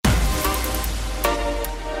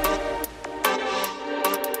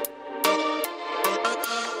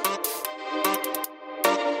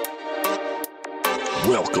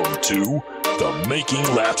Welcome to the Making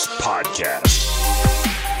Laps Podcast.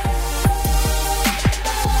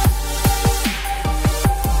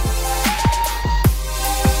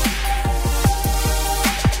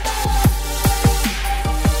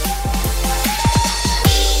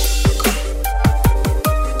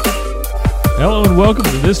 Hello and welcome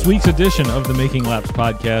to this week's edition of the Making Laps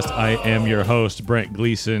Podcast. I am your host, Brent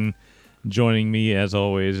Gleason. Joining me, as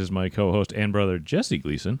always, is my co-host and brother, Jesse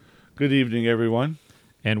Gleason. Good evening, everyone.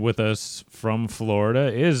 And with us from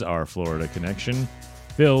Florida is our Florida connection,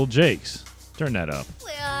 Phil Jakes. Turn that up.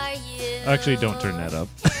 Where are you? Actually, don't turn that up.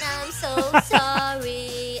 And I'm so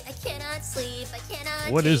sorry. I cannot sleep. I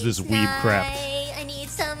cannot. What is this weeb crap? I need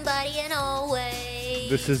somebody in always.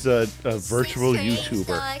 This is a virtual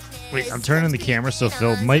YouTuber. Wait, I'm turning the camera so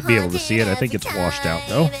Phil might be able to see it. I think it's washed out,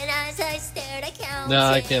 though. No,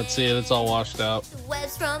 I can't see it. It's all washed out.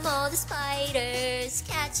 Webs from all the spiders,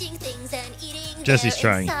 catching things and eating Jesse's their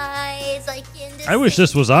trying. insides, like in the I wish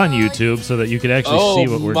this was on YouTube so that you could actually see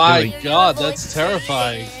what we're doing. Oh my god, that's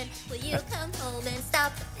terrifying. Will you come home and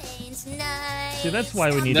stop the pain tonight? See, that's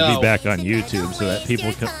why we need to No. be back on YouTube so that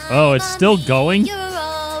people can... Oh, it's still going? You're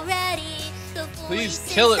already the Please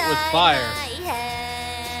voice kill it with inside fire. my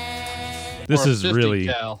head. This Or is 50 really...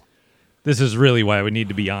 cal. This is really why we need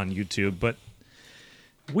to be on YouTube, but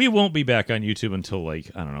we won't be back on YouTube until, like,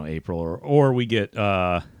 I don't know, April, or we get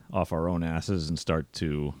off our own asses and start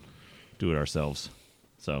to do it ourselves.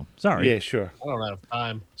 So, sorry. Yeah, sure. I don't have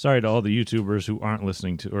time. Sorry to all the YouTubers who aren't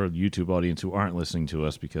listening to, or YouTube audience who aren't listening to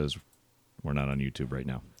us because we're not on YouTube right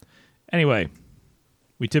now. Anyway,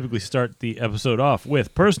 we typically start the episode off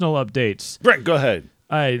with personal updates. Brent, go ahead.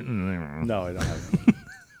 No, No, I don't have.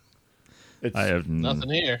 It's, I have Nothing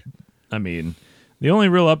here. I mean, the only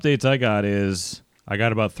real updates I got is I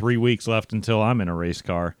got about 3 weeks left until I'm in a race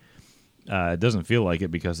car. It doesn't feel like it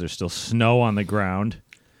because there's still snow on the ground.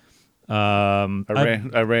 I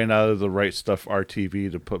ran out of the Right Stuff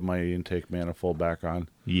RTV to put my intake manifold back on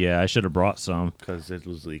Yeah, I should have brought some. because it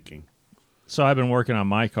was leaking. So I've been working on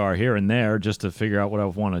my car here and there just to figure out what I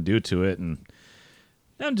want to do to it. And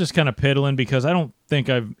I'm just kind of piddling because I don't think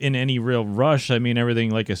I'm in any real rush. I mean,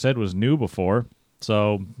 everything, like I said, was new before.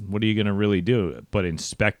 So what are you going to really do? But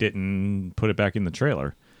inspect it and put it back in the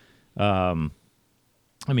trailer. I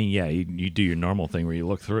mean, yeah, you do your normal thing where you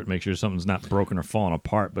look through it, make sure something's not broken or falling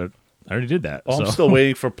apart. But I already did that. Well, so. I'm still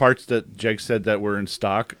waiting for parts that Jake said that were in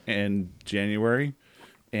stock in January.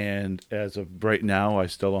 And as of right now, I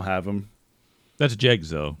still don't have them. That's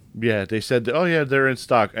Jegs, though. Yeah, they said, oh, yeah, they're in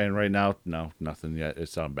stock. And right now, no, nothing yet.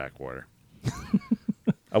 It's on back order.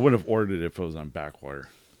 I wouldn't have ordered it if it was on back order.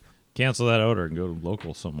 Cancel that order and go to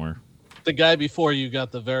local somewhere. The guy before you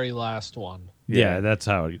got the very last one. Yeah, that's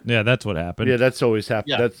how. Yeah, that's what happened. Yeah, that's always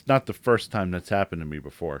happened. Yeah. That's not the first time that's happened to me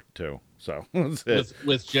before, too. So that's it.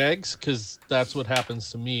 With Jags, because that's what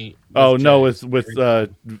happens to me. Oh no, Jags. with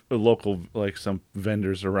local, like some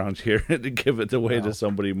vendors around here to give it away to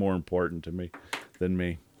somebody more important to me than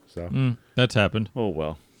me. So That's happened. oh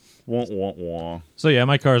well, wah. So yeah,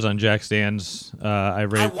 my car's on jack stands. I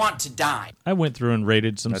want to die. I went through and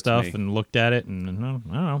rated some That's stuff me. and looked at it, and I don't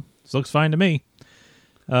know. This looks fine to me.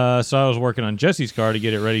 So I was working on Jesse's car to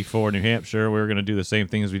get it ready for New Hampshire. We were going to do the same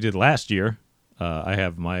thing as we did last year. I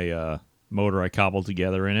have my motor I cobbled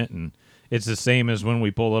together in it, and it's the same as when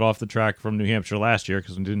we pulled it off the track from New Hampshire last year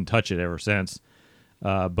because we didn't touch it ever since.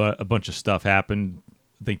 But a bunch of stuff happened.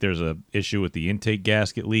 I think there's a issue with the intake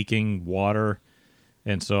gasket leaking, water.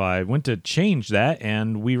 And so I went to change that,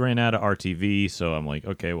 and we ran out of RTV. So I'm like,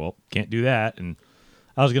 okay, well, can't do that. And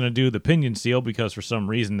I was going to do the pinion seal because for some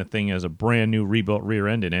reason the thing has a brand new rebuilt rear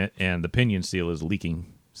end in it, and the pinion seal is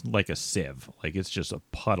leaking like a sieve. Like it's just a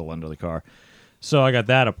puddle under the car. So I got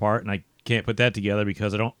that apart, and I can't put that together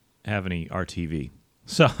because I don't have any RTV.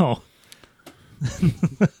 So...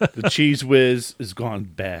 The Cheese Whiz is gone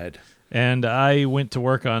bad. And I went to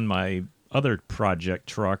work on my other project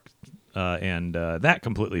truck, and that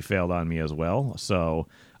completely failed on me as well. So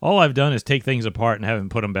all I've done is take things apart and haven't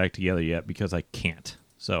put them back together yet because I can't.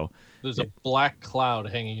 So There's a black cloud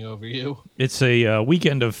hanging over you. it's a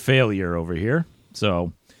weekend of failure over here.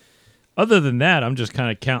 So other than that, I'm just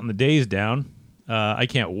kind of counting the days down. I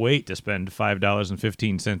can't wait to spend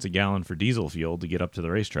 $5.15 a gallon for diesel fuel to get up to the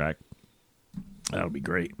racetrack. That'll be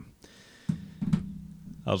great.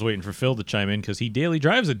 I was waiting for Phil to chime in because he daily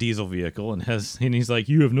drives a diesel vehicle and he's like,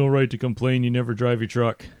 you have no right to complain. You never drive your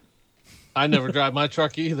truck. I never drive my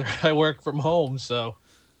truck either. I work from home, so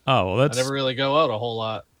Oh, well, I that's never really go out a whole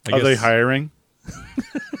lot. I Are they guess- hiring?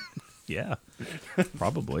 Yeah,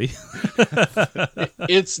 probably.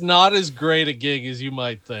 It's not as great a gig as you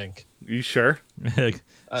might think. You sure?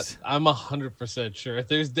 I'm 100% sure.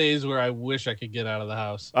 There's days where I wish I could get out of the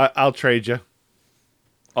house. I'll trade you.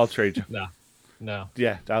 I'll trade you. No.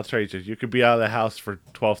 Yeah, I'll trade you. You could be out of the house for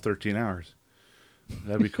 12, 13 hours.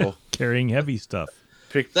 That'd be cool. Carrying heavy stuff.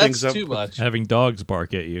 Pick That's things up. too much. Having dogs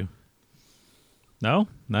bark at you. No?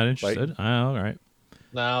 Not interested? Oh, all right.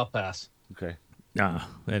 No, I'll pass. Okay.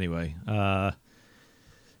 Anyway.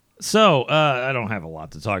 So, I don't have a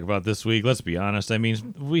lot to talk about this week. Let's be honest. I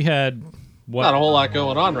mean, we had... Not a whole lot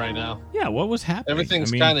going on right now. Yeah, what was happening?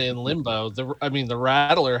 Everything's kind of in limbo. The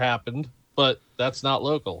Rattler happened, but that's not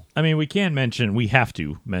local. I mean, we have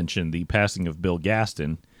to mention the passing of Bill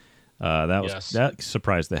Gaston. That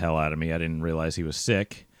surprised the hell out of me. I didn't realize he was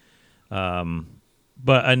sick.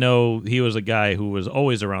 But I know he was a guy who was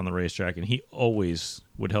always around the racetrack, and he always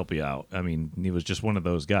would help you out. I mean, he was just one of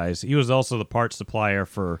those guys. He was also the parts supplier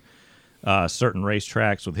for certain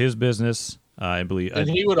racetracks with his business. I believe, and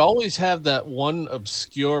he would always have that one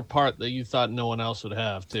obscure part that you thought no one else would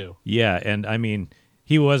have too. Yeah, and I mean,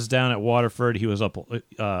 he was down at Waterford. He was up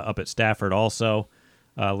at Stafford also,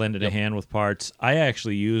 lending a hand with parts. I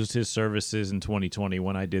actually used his services in 2020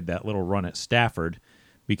 when I did that little run at Stafford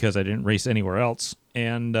because I didn't race anywhere else,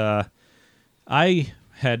 and I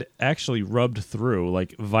had actually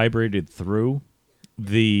vibrated through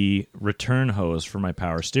the return hose for my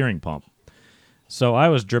power steering pump. So I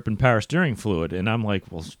was dripping power steering fluid, and I'm like,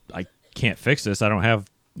 well, I can't fix this. I don't have,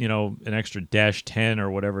 an extra dash 10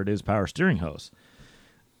 or whatever it is power steering hose.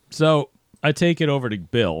 So I take it over to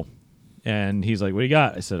Bill, and he's like, what do you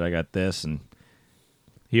got? I said, I got this. And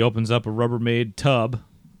he opens up a Rubbermaid tub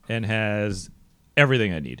and has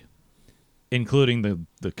everything I need, including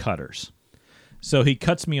the cutters. So he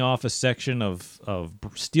cuts me off a section of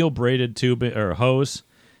steel braided tube or hose,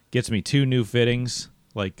 gets me 2 new fittings,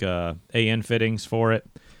 like AN fittings for it,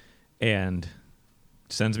 and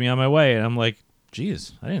sends me on my way. And I'm like,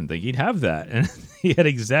 geez, I didn't think he'd have that. And he had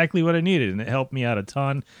exactly what I needed, and it helped me out a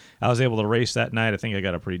ton. I was able to race that night. I think I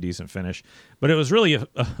got a pretty decent finish. But it was really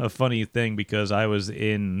a funny thing because I was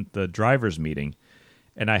in the driver's meeting,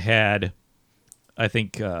 and I had, I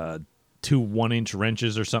think, 2 1-inch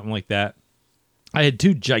wrenches or something like that. I had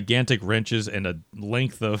 2 gigantic wrenches and a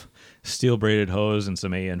length of steel braided hose and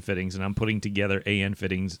some AN fittings, and I'm putting together AN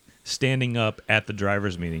fittings standing up at the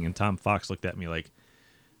driver's meeting. And Tom Fox looked at me like,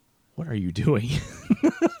 what are you doing?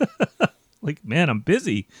 Like, man, I'm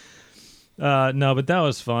busy. No, but that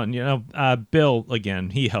was fun. Bill, again,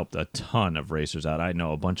 he helped a ton of racers out. I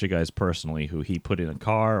know a bunch of guys personally who he put in a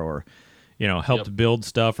car or, helped build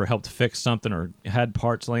stuff or helped fix something or had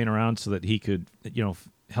parts laying around so that he could,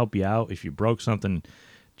 help you out if you broke something.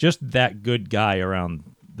 Just that good guy around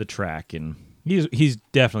the track, and he's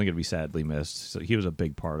definitely going to be sadly missed. So he was a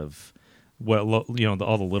big part of what all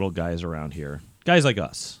the little guys around here, guys like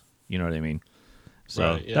us. You know what I mean?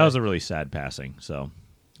 So right, yeah. That was a really sad passing. So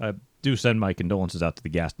I do send my condolences out to the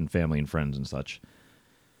Gaston family and friends and such.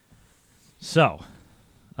 So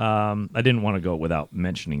I didn't want to go without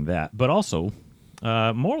mentioning that, but also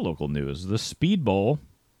more local news. The Speed Bowl,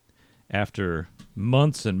 after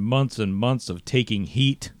months and months and months of taking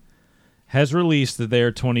heat, has released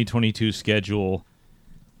their 2022 schedule,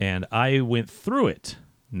 and I went through it.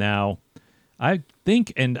 Now, I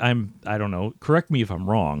think, and I don't know, correct me if I'm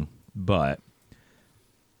wrong, but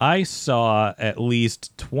I saw at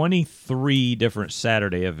least 23 different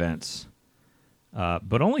Saturday events,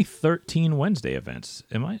 but only 13 Wednesday events.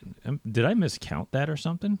 Did I miscount that or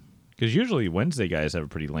something? Because usually Wednesday guys have a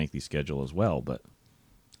pretty lengthy schedule as well, but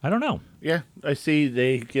I don't know. Yeah, I see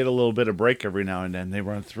they get a little bit of break every now and then. They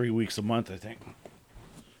run 3 weeks a month, I think.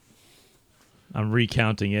 I'm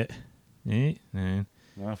recounting it.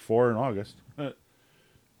 4 in August.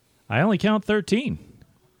 I only count 13.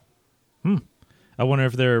 I wonder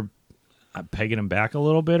if they're pegging them back a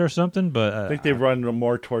little bit or something, but I think they run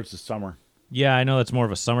more towards the summer. Yeah, I know that's more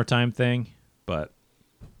of a summertime thing, but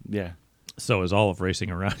yeah, so is all of racing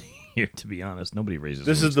around here, to be honest. Nobody races.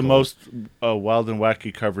 This is the most wild and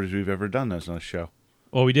wacky coverage we've ever done on this show.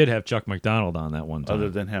 Well, we did have Chuck McDonald on that one time. Other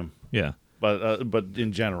than him. Yeah. But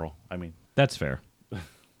in general, I mean. That's fair.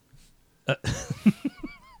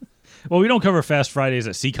 Well, we don't cover Fast Fridays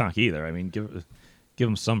at Seekonk either. I mean, give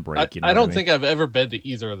them some break. I don't think I've ever been to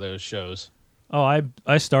either of those shows. Oh,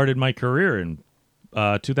 I started my career in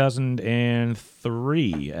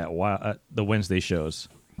 2003 at the Wednesday shows.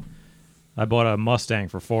 I bought a Mustang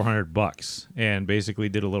for $400 and basically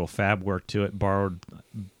did a little fab work to it, borrowed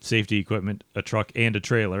safety equipment, a truck, and a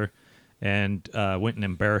trailer, and went and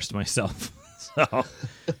embarrassed myself. So,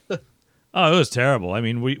 it was terrible. I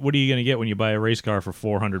mean, what are you going to get when you buy a race car for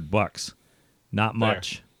 $400? Not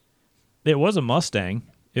much. It was a Mustang,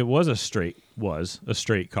 It was a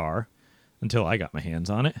straight car until I got my hands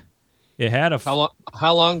on it. It had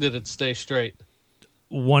How long did it stay straight?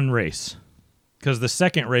 one race, because the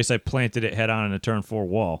second race I planted it head on in a turn 4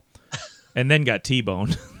 wall, and then got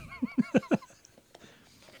T-boned.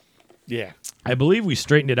 Yeah. I believe we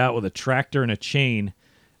straightened it out with a tractor and a chain,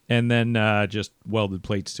 and then just welded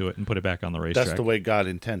plates to it and put it back on the racetrack. That's the way God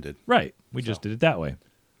intended. Right. We just did it that way.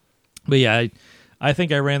 But yeah, I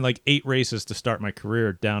think I ran like 8 races to start my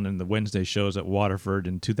career down in the Wednesday shows at Waterford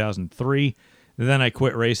in 2003. And then I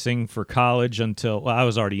quit racing for college until I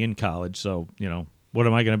was already in college. So, what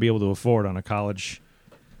am I going to be able to afford on a college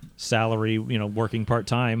salary, working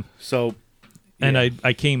part-time? So, And yeah.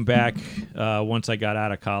 I came back once I got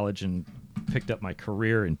out of college and picked up my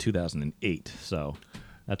career in 2008. So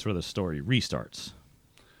that's where the story restarts.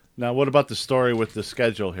 Now, what about the story with the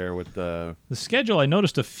schedule here? With the schedule, I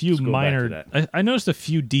noticed a few Let's go back to minor. that. I noticed a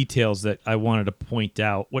few details that I wanted to point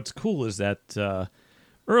out. What's cool is that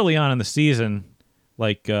early on in the season,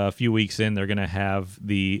 like a few weeks in, they're going to have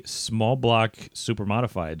the small block super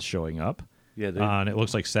modifieds showing up. Yeah, And it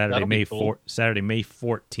looks like Saturday, That'll be May cool. Saturday, May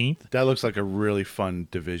 14th. that looks like a really fun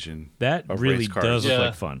division. That of really race cars. does look Yeah.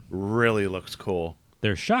 like fun. Really looks cool.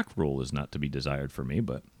 Their shock rule is not to be desired for me,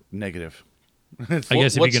 but Negative. I guess if What's you're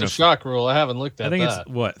the going to, shock rule? I haven't looked at I think that. it's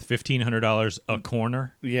what $1,500 a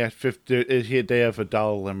corner. Yeah, they have a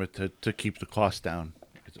dollar limit to keep the cost down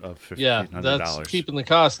of Yeah, $1,500. that's keeping the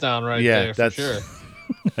cost down right Yeah, there for that's- sure.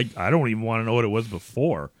 I don't even want to know what it was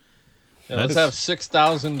before. Yeah, let's have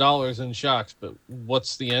 $6,000 in shocks, but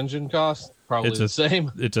what's the engine cost? Probably It's the a-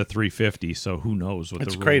 same. It's a 350, so who knows what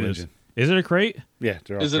It's the a crate rule is. engine. Is it a crate? Yeah,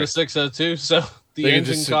 they're all Is it a great. 602? So the They can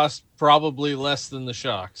engine just- costs probably less than the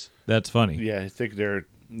shocks. That's funny. Yeah, I think they're.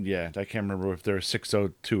 Yeah, I can't remember if they're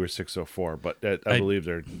 602 or 604, but I believe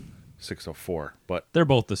they're 604. But They're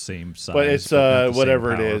both the same size. it's not the same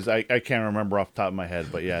whatever it power. is. I can't remember off the top of my head,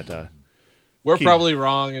 but yeah, We're Keep- probably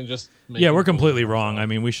wrong and just Yeah, making we're fools completely of wrong. I ourselves.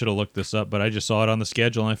 mean, we should have looked this up, but I just saw it on the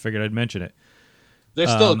schedule and I figured I'd mention it. They're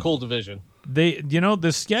still a cool division.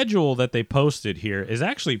 The schedule that they posted here is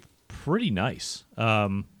actually pretty nice.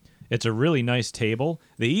 It's a really nice table.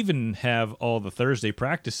 They even have all the Thursday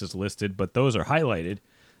practices listed, but those are highlighted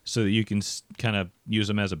so that you can kind of use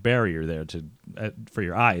them as a barrier there for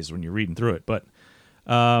your eyes when you're reading through it. But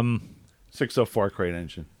 604 crate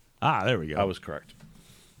engine. there we go. I was correct.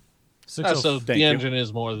 So Thank the you. engine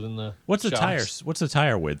is more than the What's the shocks. tires? What's the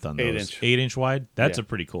tire width on 8 those? inch. 8-inch wide. That's Yeah. a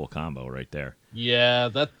pretty cool combo right there. Yeah,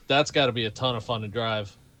 that's got to be a ton of fun to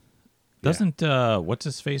drive. Doesn't what's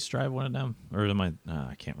his face drive one of them? Or am I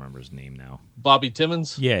can't remember his name now. Bobby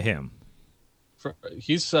Timmons, Yeah, him.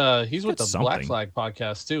 he's with the something. Black Flag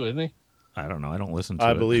podcast too, isn't he? I don't know. I don't listen to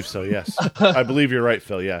I it. believe so. Yes, I believe you're right,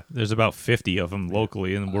 Phil. Yeah, There's about 50 of them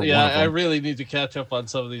locally, and we're Yeah, one of I them. really need to catch up on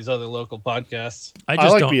some of these other local podcasts. I I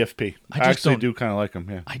just like don't. BFP. I I just actually don't- do kind of like them.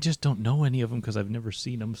 Yeah, I just don't know any of them because I've never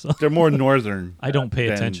seen them. So they're more northern. I don't pay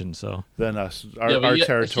than- attention. So than us. Yeah, Our but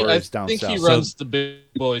territory is down I think south. he runs the Big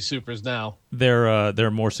Boy Supers now. they're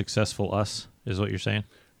more successful. Us is what you're saying.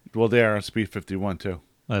 Well, they are on Speed 51 too.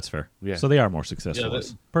 That's fair. Yeah. So they are more successful. Yeah,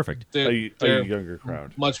 us. Perfect. They're, A they're younger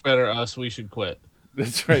crowd. much better us. We should quit.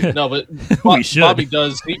 That's right. No, but We should. Bobby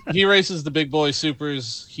does. He races the Big Boy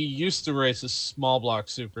Supers. He used to race the small block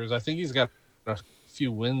Supers. I think he's got a few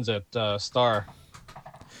wins at Star.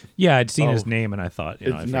 Yeah, I'd seen his Oh. name, and I thought, I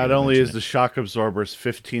It's figured not I'd only mention is the shock absorbers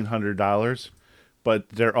 $1,500, but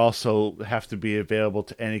they're also have to be available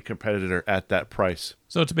to any competitor at that price.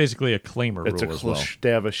 So it's basically a claimer It's rule as well.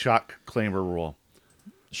 They have a shock claimer rule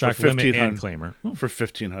Shock for limit and 1,500 claimer. for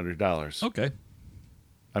 $1,500. Okay.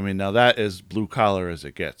 I mean, now that is blue collar as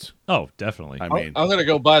it gets. Oh, definitely. I mean, I'm gonna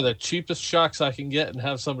go buy the cheapest shocks I can get and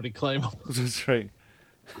have somebody claim them. that's right.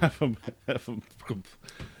 Have 'em-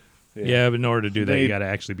 yeah, but in order to do that, They- you got to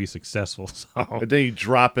actually be successful. So And then you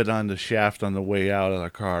drop it on the shaft on the way out of the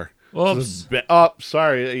car. Oops. Oh,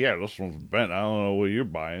 sorry. Yeah, this one's bent. I don't know what you're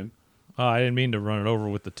buying. Oh, I didn't mean to run it over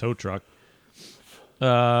with the tow truck.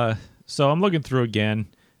 So I'm looking through again.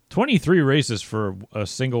 23 races for a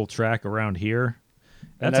single track around here.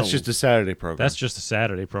 And that's just a Saturday program. That's just a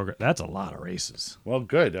Saturday program. That's a lot of races. well,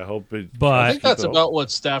 good. I hope it. But- I think that's Keep it about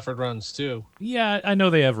what Stafford runs too. Yeah, I know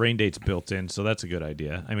they have rain dates built in, so that's a good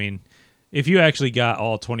idea. I mean, if you actually got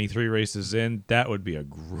all 23 races in, that would be a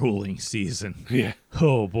grueling season. Yeah.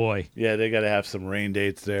 Oh, boy. Yeah, they got to have some rain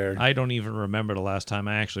dates there. I don't even remember the last time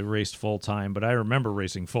I actually raced full time, but I remember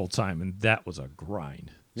racing full time, and that was a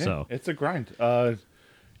grind. Yeah, So it's a grind.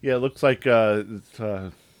 Yeah, it looks like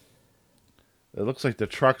it looks like the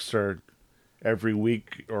trucks are every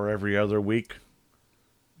week or every other week.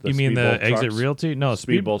 you mean the Speedboat Exit trucks. Realty? No,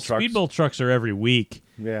 Speedboat trucks. Speedboat trucks are every week.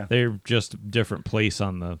 Yeah. They're just different place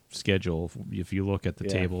on the schedule. If you look at the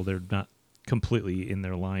Yeah. table, they're not completely in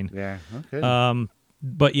their line. Yeah. Okay.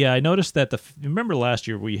 But yeah, I noticed that remember last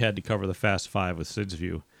year we had to cover the Fast Five with Sid's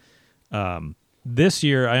View. This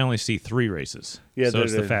year I only see 3 races. Yeah, so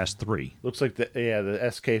it's the they're- Fast 3. Looks like the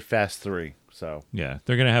SK Fast 3. So Yeah,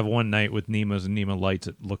 they're gonna have one night with Nemas and Nema Lights.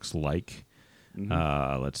 It looks like.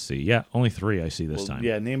 Let's see. Yeah, only 3 I see this time.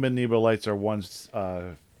 yeah, Neba Lights are one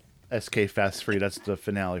SK Fast 3. That's the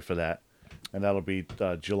finale for that, and that'll be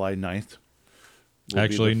July 9th. Will be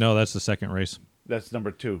Actually, the- no, that's the second race. That's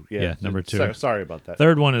number 2. Yeah, Yeah, number 2. Sorry about that.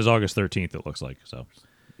 Third one is August 13th. It looks like so.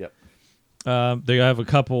 Yep. They have a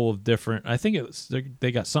couple of different. I think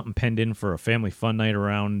they got something penned in for a family fun night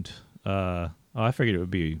around. I figured it would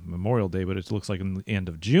be Memorial Day, but it looks like in the end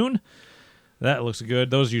of June. That looks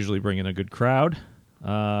good. Those usually bring in a good crowd.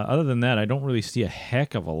 Other than that, I don't really see a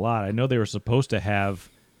heck of a lot. I know they were supposed to have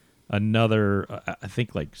another, I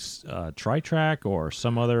think like Tri-Track or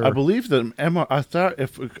some other. I believe the I thought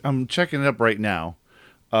if I'm checking it up right now,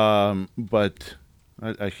 but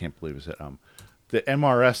I can't believe it's the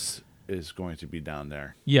MRS is going to be down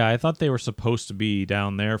there. Yeah, I thought they were supposed to be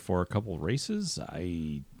down there for a couple races.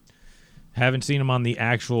 I haven't seen them on the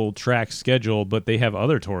actual track schedule, but they have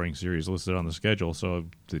other touring series listed on the schedule. So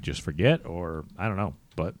to just forget, or I don't know,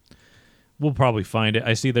 but we'll probably find it.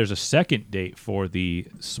 I see there's a second date for the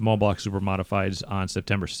small block super modifieds on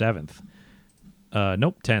September 7th.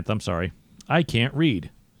 Nope, 10th. I'm sorry. I can't read.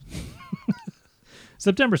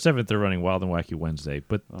 September 7th, they're running Wild and Wacky Wednesday,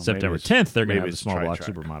 but September 10th, they're going to have the small block Tri-Track.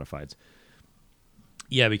 super modifieds.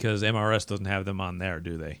 Yeah, because MRS doesn't have them on there,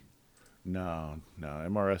 do they? No,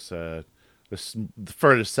 MRS. The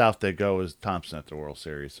furthest south they go is Thompson at the World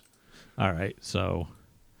Series. All right, so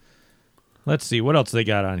let's see what else they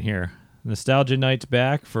got on here. Nostalgia Night's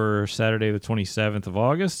back for Saturday the 27th of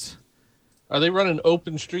August. Are they running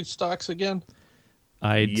open street stocks again?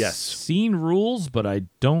 I'd Yes. seen rules, but I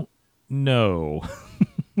don't know.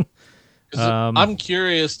 'Cause I'm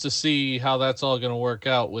curious to see how that's all going to work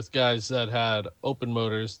out with guys that had open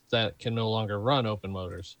motors that can no longer run open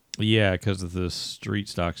motors. Yeah, because of the street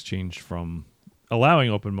stocks changed from allowing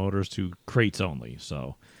open motors to crates only.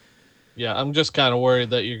 So Yeah, I'm just kind of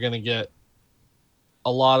worried that you're going to get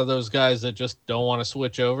a lot of those guys that just don't want to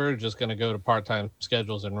switch over, just going to go to part-time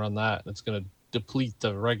schedules and run that. It's going to deplete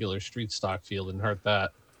the regular street stock field and hurt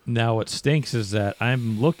that. now what stinks is that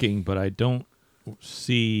I'm looking, but I don't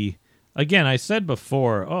see. Again, I said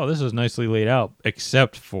before, oh, this is nicely laid out,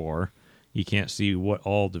 except for you can't see what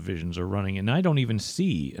all divisions are running, and I don't even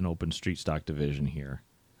see an open street stock division here.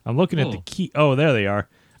 I'm looking at the key. Oh, there they are.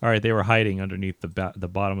 All right, they were hiding underneath the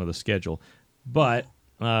bottom of the schedule, but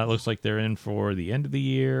it looks like they're in for the end of the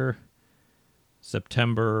year,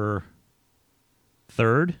 September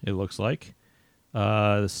 3rd. It looks like.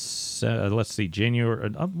 Let's see, January.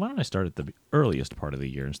 Why don't I start at the earliest part of the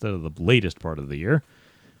year instead of the latest part of the year?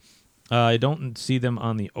 I don't see them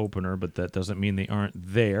on the opener, but that doesn't mean they aren't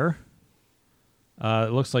there.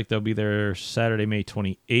 It looks like they'll be there Saturday, May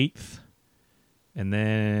 28th. And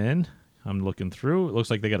then I'm looking through. It looks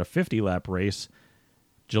like they got a 50-lap race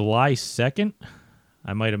July 2nd.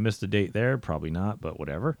 I might have missed a date there. Probably not, but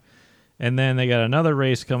whatever. And then they got another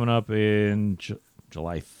race coming up in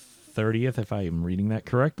July 30th, if I am reading that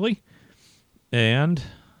correctly. And,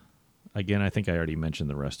 again, I think I already mentioned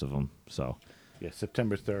the rest of them. So Yeah,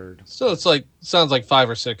 September 3rd, So it's sounds like 5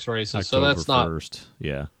 or 6 races. So that's not 1st.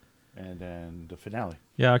 Yeah. and then the finale,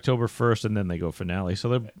 Yeah, October 1st, and then they go finale. So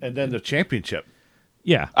they're, and then the championship.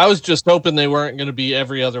 yeah. I was just hoping they weren't going to be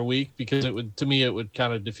every other week because it would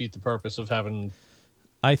kind of defeat the purpose of having.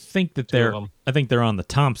 I think that Two of them. I think they're on the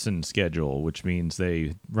Thompson schedule, which means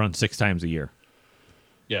they run 6 times a year.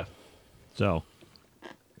 Yeah. So,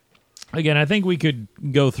 again, I think we could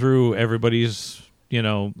go through everybody's,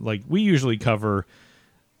 like we usually cover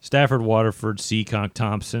Stafford, Waterford, Seekonk,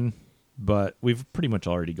 Thompson, but we've pretty much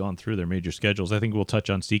already gone through their major schedules. I think we'll touch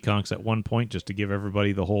on Seekonks at one point just to give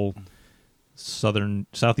everybody the whole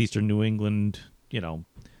southeastern New England,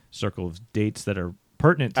 circle of dates that are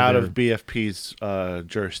pertinent to Out their- of BFP's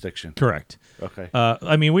jurisdiction. Correct. Okay.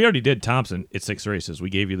 We already did Thompson. It's 6 races. We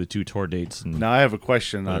gave you the 2 tour dates. And Now I have a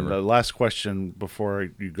question on Whatever. the last question before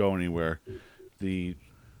you go anywhere. The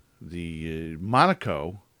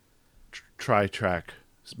Monaco Tri-Track,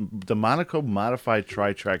 the Monaco Modified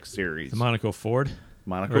Tri-Track Series. the Monaco Ford,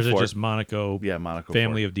 Monaco or is it Ford. just Monaco? Yeah, Monaco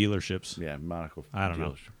family Ford. of dealerships. Yeah, Monaco. I don't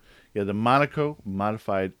know. dealership. Yeah, the Monaco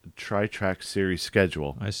Modified Tri-Track Series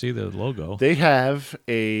schedule. I see the logo. They have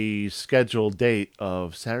a scheduled date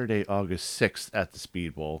of Saturday, August 6th at the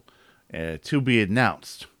Speed Bowl to be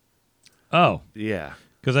announced. Oh, Yeah.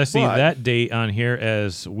 Because I see But- that date on here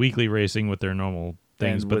as weekly racing with their normal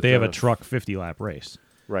things, And but with they have a the- truck 50-lap race.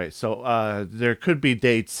 Right. So there could be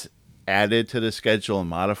dates added to the schedule and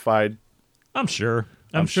modified. I'm sure.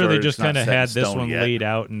 I'm I'm sure sure they it's just not kind of set in had this stone one yet. laid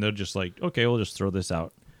out, and they're just like, okay, we'll just throw this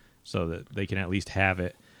out so that they can at least have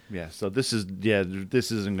it. Yeah. So this isn't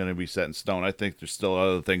going to be set in stone. I think there's still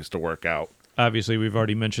other things to work out. Obviously, we've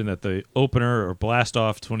already mentioned that the opener or blast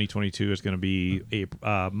off 2022 is going to be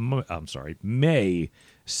May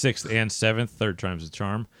 6th and 7th. Third time's the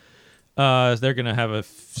charm. They're going to have a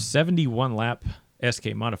 71 lap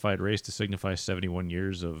SK modified race to signify 71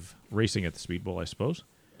 years of racing at the Speed Bowl, I suppose.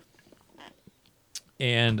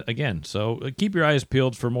 And again, so keep your eyes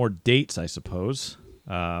peeled for more dates, I suppose.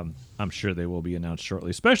 I'm sure they will be announced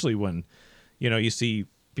shortly, especially when, you see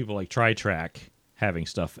people like TriTrack having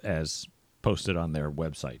stuff as posted on their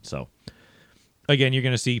website. So again, you're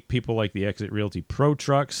going to see people like the Exit Realty Pro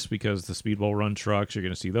trucks because the Speedball Run trucks, you're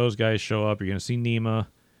going to see those guys show up. You're going to see NEMA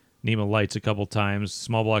lights a couple times,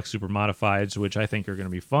 small block super modifieds, which I think are going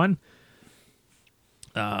to be fun.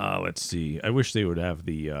 Let's see. I wish they would have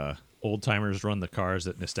the old timers run the cars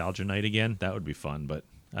at Nostalgia Night again. That would be fun, but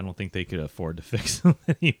I don't think they could afford to fix them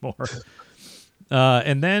anymore.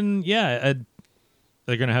 And then,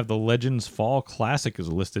 they're going to have the Legends Fall Classic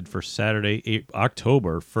is listed for Saturday,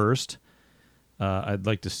 October 1st. I'd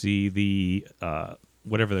like to see the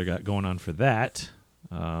whatever they got going on for that.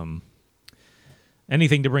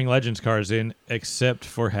 Anything to bring Legends cars in, except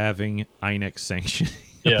for having INEX sanctioning,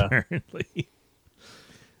 Yeah. apparently.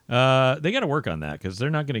 They got to work on that because they're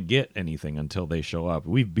not going to get anything until they show up.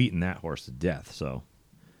 We've beaten that horse to death, so.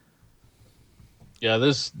 Yeah,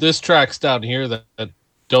 this track's down here that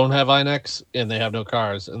don't have INEX and they have no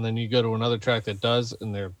cars, and then you go to another track that does,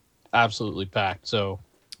 and they're absolutely packed. So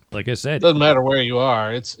Like I it said, doesn't matter where you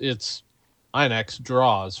are. It's INEX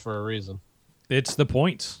draws for a reason. it's the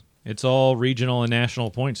points. It's all regional and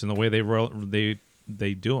national points, and the way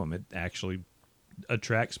they do them, it actually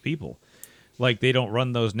attracts people. Like, they don't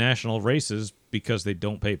run those national races because they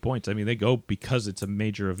don't pay points. I mean, they go because it's a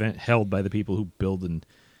major event held by the people who build and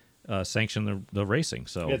sanction the racing.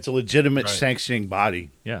 So It's a legitimate Right. sanctioning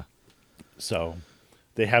body. yeah, So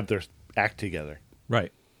they have their act together.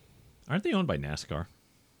 right. Aren't they owned by NASCAR?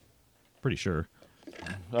 Pretty sure.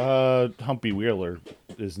 Humpy Wheeler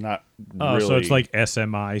is not Oh, really. so it's like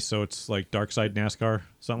SMI, so it's like Dark Side NASCAR,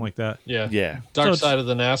 something like that. Yeah. Yeah. Dark So it's- side of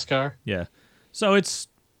the NASCAR. Yeah. So it's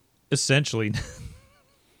essentially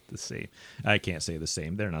the same. I can't say the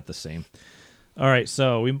same. They're not the same. All right,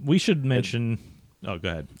 so we should mention. Oh, go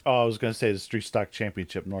ahead. Oh, I was going to say the Street Stock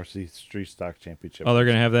Championship, Northeast Street Stock Championship. Oh, they're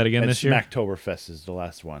gonna have that again and this year. Smacktoberfest is the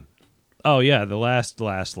last one. Oh yeah, the last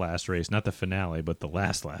race, not the finale, but the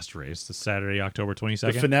last race, the Saturday, October The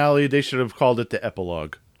 22nd. finale, they should have called it the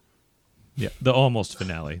epilogue. Yeah, the almost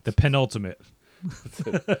finale, the penultimate.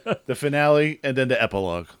 The finale and then the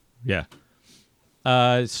epilogue. Yeah.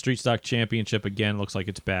 Street Stock Championship again looks like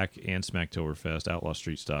it's back, and Smacktoberfest, Outlaw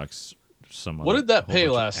Street Stocks. What did that pay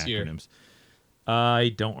last year?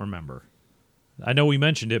 I don't remember. I know we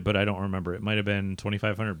mentioned it, but I don't remember. It might have been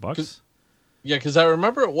 $2,500. Yeah, because I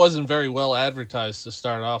remember it wasn't very well advertised to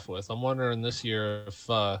start off with. I'm wondering this year if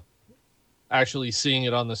actually seeing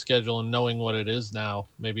it on the schedule and knowing what it is now,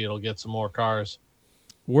 maybe it'll get some more cars.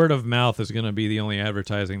 Word of mouth is going to be the only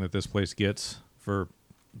advertising that this place gets for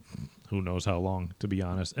who knows how long, to be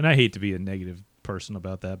honest. And I hate to be a negative person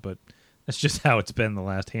about that, but that's just how it's been the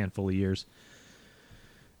last handful of years.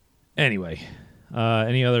 Anyway,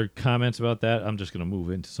 any other comments about that? I'm just going to move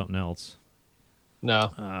into something else.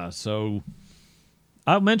 No. So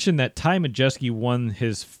I'll mention that Ty Majeski won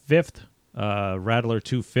his 5th Rattler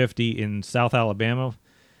 250 in South Alabama.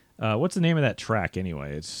 What's the name of that track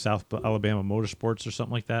anyway? It's South Alabama Motorsports or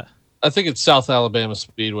something like that? I think it's South Alabama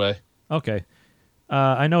Speedway. Okay.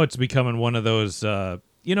 I know it's becoming one of those,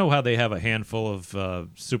 you know how they have a handful of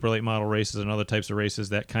super late model races and other types of races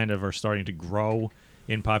that kind of are starting to grow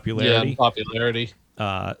in popularity? Yeah, popularity.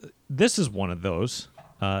 This is one of those.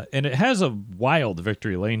 And it has a wild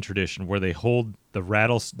Victory Lane tradition where they hold the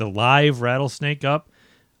live rattlesnake up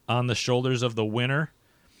on the shoulders of the winner.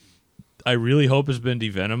 I really hope it's been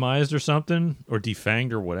devenomized or something, or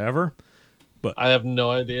defanged or whatever. I have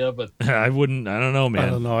no idea, but I don't know, man. I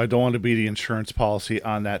don't know. I don't want to be the insurance policy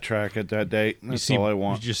on that track at that date. That's all I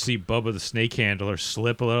want. You just see Bubba the snake handler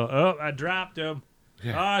slip a little. Oh, I dropped him.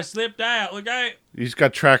 Yeah. Oh, I slipped out. Look out. He's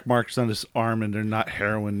got track marks on his arm, and they're not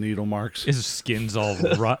heroin needle marks. His skin's all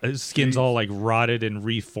all like rotted and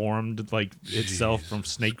reformed like itself from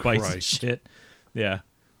snake bites and Christ. shit. Yeah,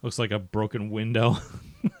 looks like a broken window.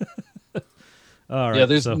 All right, yeah,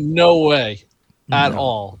 there's so no way at No.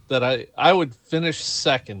 all that I would finish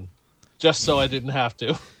second just so I didn't have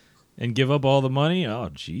to. And give up all the money? Oh,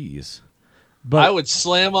 jeez. I But would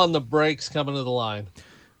slam on the brakes coming to the line.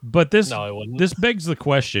 this No, I wouldn't. this begs the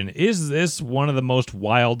question: is this one of the most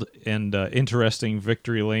wild and interesting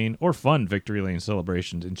victory lane or fun victory lane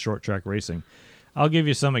celebrations in short track racing? I'll give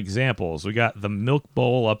you some examples. We got the Milk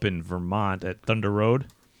Bowl up in Vermont at Thunder Road.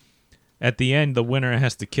 At the end, the winner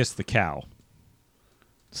has to kiss the cow.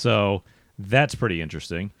 So that's pretty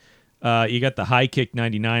interesting. You got the High Kick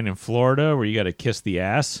 99 in Florida where you got to kiss the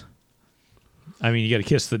ass. I mean, you got to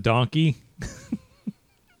kiss the donkey.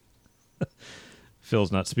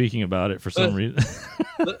 Phil's not speaking about it for some reason.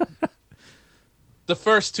 The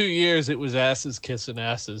first 2 years, it was asses kissing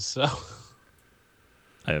asses. So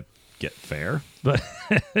I get fair, but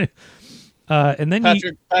and then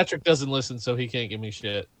Patrick doesn't listen, so he can't give me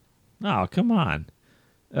shit. oh, come on.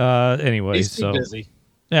 Anyway, He's too so busy.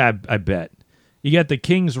 yeah, I bet. You got the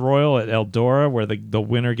King's Royal at Eldora, where the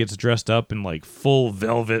winner gets dressed up in like full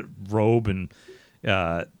velvet robe and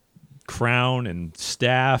crown and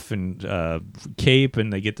staff and cape,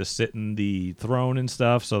 and they get to sit in the throne and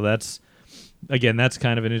stuff. So that's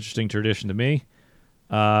kind of an interesting tradition to me.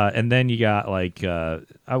 And then you got like I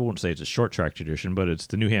won't say it's a short track tradition, but it's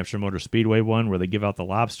the New Hampshire Motor Speedway one where they give out the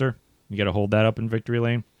lobster. You got to hold that up in victory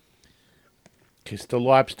lane. Kiss the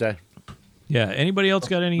lobster. Yeah. Anybody else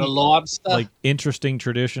got any The lobster. like interesting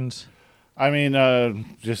traditions? I mean,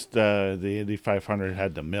 just the Indy 500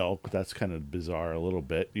 had the milk. That's kind of bizarre a little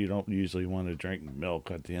bit. You don't usually want to drink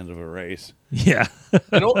milk at the end of a race. Yeah.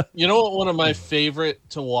 You know what one of my favorite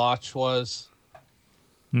to watch was?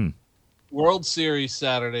 World Series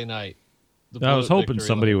Saturday night. I was hoping Victory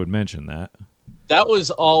somebody Lane. would mention that. That was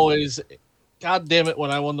always, God damn it,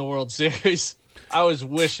 when I won the World Series, I was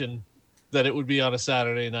wishing that it would be on a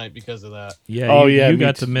Saturday night because of that. Yeah. Oh, you, yeah, You me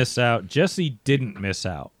got too. to miss out. Jesse didn't miss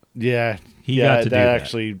out. Yeah, He got to do that. that.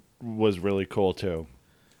 Actually was really cool too.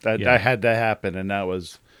 That Yeah. had to happen, and that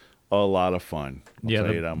was a lot of fun. I'll Yeah,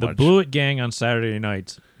 tell you that the much. Blewett Gang on Saturday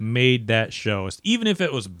nights made that show. Even if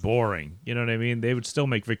it was boring, you know what I mean? They would still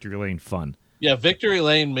make Victory Lane fun. Yeah, Victory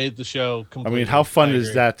Lane made the show I completely. mean, how fun I is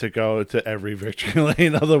agree. that to go to every victory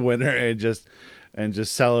lane of the winner and just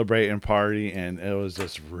celebrate and party? And it was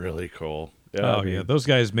just really cool. Yeah, Oh, yeah. Those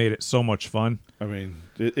guys made it so much fun. I mean,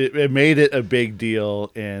 it made it a big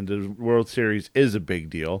deal, and the World Series is a big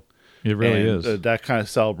deal. It really And, is. that kind of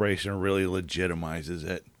celebration really legitimizes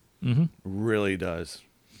it. Mm-hmm. Really does.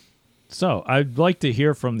 So I'd like to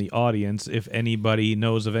hear from the audience if anybody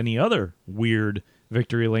knows of any other weird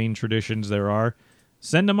Victory Lane traditions there are.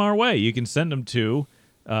 Send them our way. You can send them to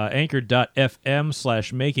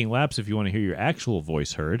anchor.fm/makinglapse if you want to hear your actual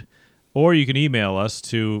voice heard. Or you can email us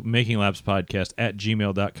to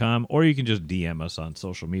makinglapspodcast@gmail.com, or you can just DM us on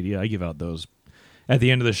social media. I give out those at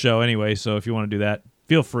the end of the show anyway, so if you want to do that,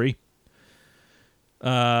 feel free.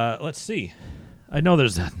 Let's see. I know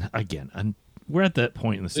there's that again. We're at that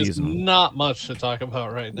point in the There's season. not much to talk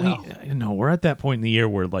about right now. We're at that point in the year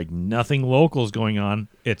where like nothing local is going on.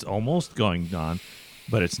 It's almost going on,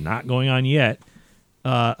 but it's not going on yet.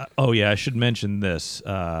 Oh yeah, I should mention this.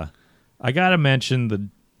 I gotta mention the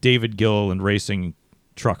David Gilliland Racing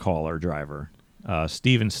truck hauler driver,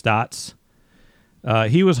 Steven Stotts.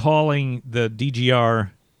 He was hauling the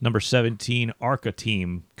DGR number 17 ARCA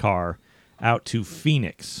team car out to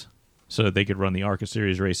Phoenix so that they could run the ARCA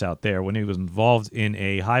Series race out there when he was involved in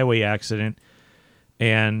a highway accident,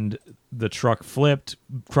 and the truck flipped,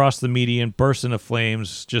 crossed the median, burst into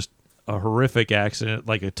flames, just a horrific accident,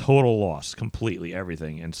 like a total loss, completely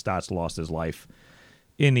everything, and Stotts lost his life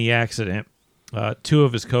in the accident. Two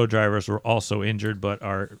of his co-drivers were also injured, but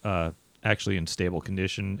are actually in stable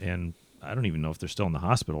condition, and I don't even know if they're still in the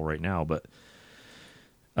hospital right now. But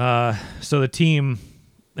so the team,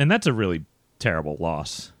 and that's a really terrible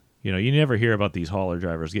loss. You know, you never hear about these hauler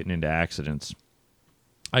drivers getting into accidents.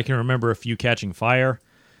 I can remember a few catching fire.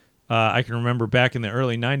 I can remember back in the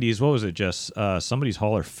early 90s, what was it, Jess? Somebody's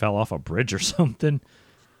hauler fell off a bridge or something.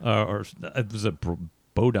 Or was it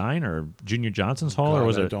Bodine or Junior Johnson's hauler? God, Or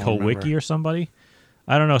was I it don't Kowicki remember. or somebody?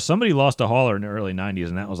 I don't know. Somebody lost a hauler in the early 90s,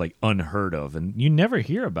 and that was like unheard of. And you never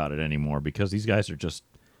hear about it anymore because these guys are just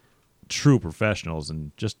true professionals,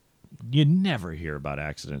 and just you never hear about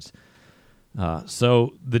accidents.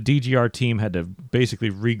 So the DGR team had to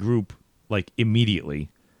basically regroup like immediately.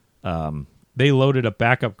 They loaded a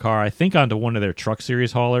backup car, I think, onto one of their truck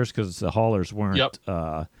series haulers because the haulers weren't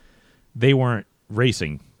they weren't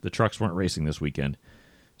racing. The trucks weren't racing this weekend.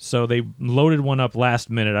 So they loaded one up last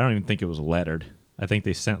minute. I don't even think it was lettered. I think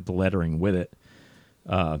they sent the lettering with it.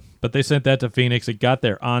 But they sent that to Phoenix. It got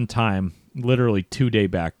there on time, literally 2 days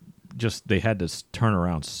just they had to turn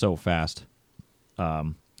around so fast.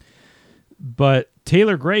 But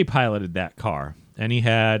Taylor Gray piloted that car, and he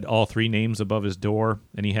had all 3 names above his door,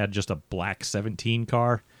 and he had just a black 17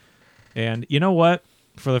 car. And you know what?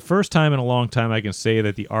 For the first time in a long time, I can say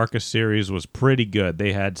that the ARCA series was pretty good.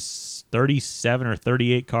 They had 37 or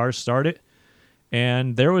 38 cars started,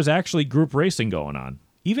 and there was actually group racing going on.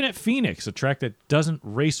 Even at Phoenix, a track that doesn't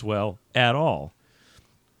race well at all.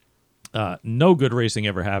 No good racing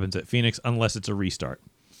ever happens at Phoenix unless it's a restart.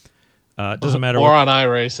 It doesn't matter. Or on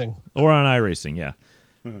iRacing. Or on iRacing, yeah.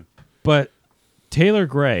 But Taylor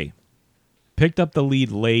Gray picked up the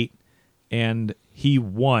lead late, and he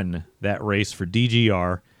won that race for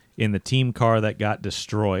DGR in the team car that got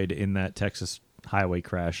destroyed in that Texas highway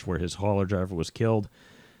crash where his hauler driver was killed.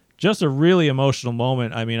 Just a really emotional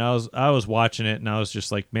moment. I mean, I was watching it, and I was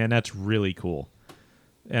just like, man, that's really cool.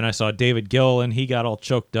 And I saw David Gilliland, he got all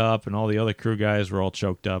choked up, and all the other crew guys were all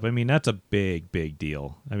choked up. I mean, that's a big, big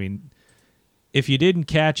deal. I mean, if you didn't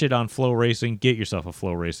catch it on Flow Racing, get yourself a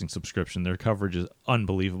Flow Racing subscription. Their coverage is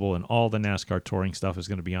unbelievable, and all the NASCAR touring stuff is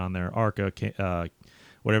going to be on there. ARCA,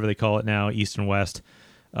 whatever they call it now, East and West,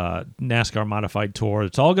 NASCAR Modified Tour.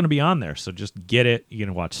 It's all going to be on there, so just get it. You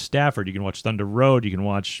can watch Stafford. You can watch Thunder Road. You can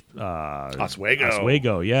watch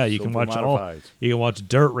Oswego. Yeah, you can watch Modifieds. You can watch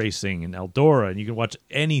Dirt Racing and Eldora, and you can watch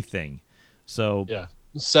anything. So Yeah.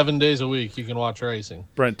 7 days a week you can watch racing.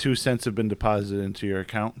 Brent, 2 cents have been deposited into your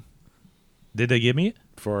account did they give me it?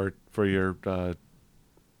 for your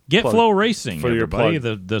Get plug. Flow Racing, For your everybody.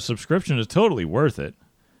 plug. The subscription is totally worth it.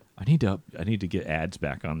 I need to get ads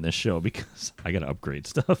back on this show because I got to upgrade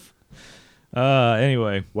stuff.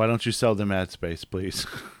 Anyway, Why don't you sell them ad space, please?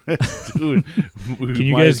 Dude, can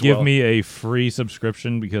you guys give me a free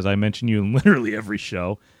subscription because I mention you in literally every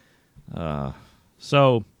show?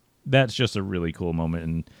 So that's just a really cool moment,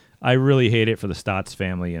 and I really hate it for the Stotts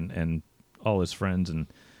family and all his friends. And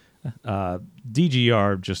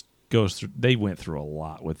DGR just goes through. They went through a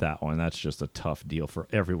lot with that one. That's just a tough deal for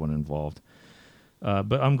everyone involved.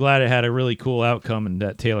 But I'm glad it had a really cool outcome, and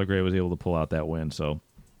that Taylor Gray was able to pull out that win. So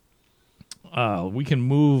we can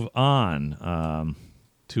move on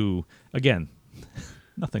to, again,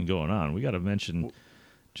 nothing going on. We got to mention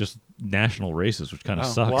just national races, which kind of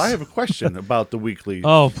sucks. Well, I have a question about the weekly.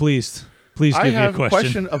 Oh, please give I me have a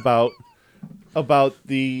question. about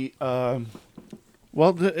the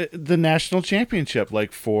the national championship,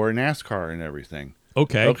 like for NASCAR and everything.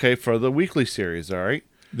 Okay, for the weekly series, all right.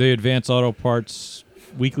 The Advanced Auto Parts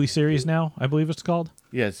Weekly Series now, I believe it's called.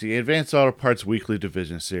 Yes, the Advanced Auto Parts Weekly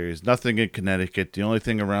Division Series. Nothing in Connecticut. The only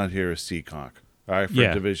thing around here is Seekonk. All right,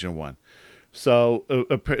 for Division 1. So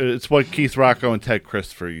it's what Keith Rocco and Ted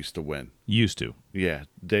Christopher used to win. Used to. Yeah,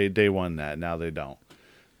 they won that. Now they don't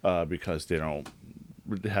because they don't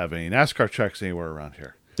have any NASCAR tracks anywhere around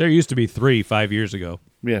here. There used to be 3 5 years ago.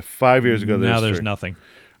 Yeah, 5 years ago. Now there's 3. nothing.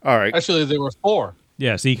 All right. Actually, there were 4.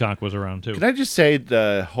 Yeah, Seekonk was around too. Can I just say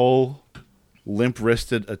the whole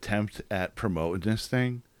limp-wristed attempt at promoting this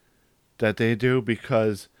thing that they do?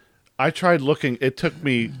 Because I tried looking. It took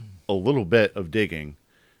me a little bit of digging.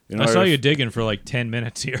 I saw you digging for like 10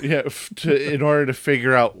 minutes here. Yeah, in order to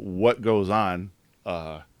figure out what goes on.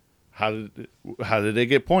 How did they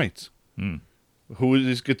get points? Who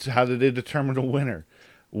is good? How did they determine a winner?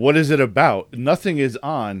 What is it about? Nothing is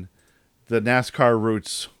on the NASCAR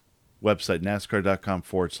Roots website,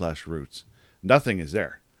 NASCAR.com/roots. Nothing is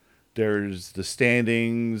there. There's the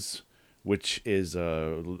standings, which is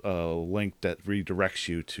a link that redirects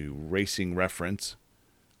you to Racing Reference,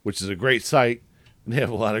 which is a great site. They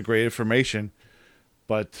have a lot of great information,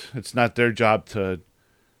 but it's not their job to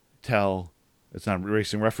tell. It's not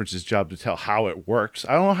Racing Reference's job to tell how it works.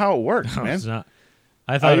 I don't know how it works, No, man. it's not.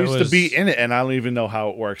 I thought I used to be in it, and I don't even know how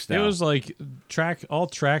it works now. It was like all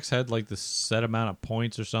tracks had like the set amount of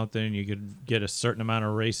points or something. You could get a certain amount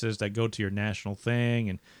of races that go to your national thing,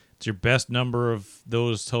 and it's your best number of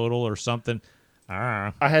those total or something.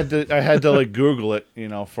 I had to like Google it,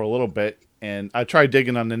 for a little bit, and I tried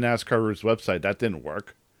digging on the NASCAR Roots website. That didn't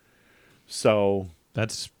work. So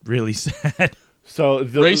that's really sad. So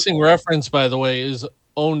Racing Reference, by the way, is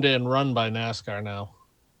owned and run by NASCAR now.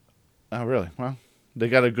 Oh, really? Well, they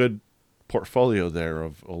got a good portfolio there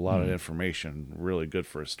of a lot of information. Really good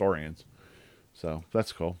for historians. So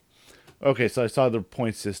that's cool. Okay, so I saw the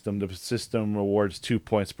point system. The system awards 2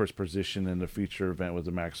 points per position in the feature event with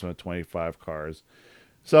a maximum of 25 cars.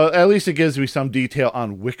 So at least it gives me some detail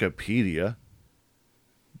on Wikipedia.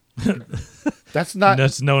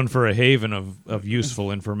 That's known for a haven of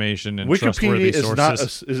useful information and trustworthy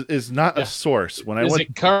sources. is not a source. Is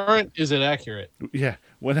it current? Is it accurate? Yeah.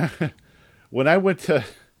 When I went to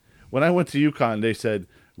UConn, they said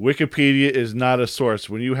Wikipedia is not a source.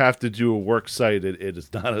 When you have to do a works cited, it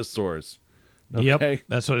is not a source. Okay? Yep,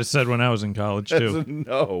 that's what it said when I was in college too.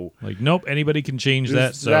 No. Like, nope, anybody can change that.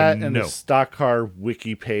 There's So that and no. the stock car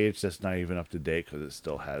wiki page that's not even up to date because it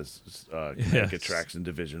still has Connecticut tracks in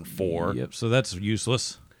Division 4. Yep, so that's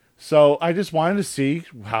useless. So I just wanted to see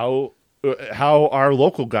how our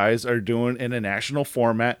local guys are doing in a national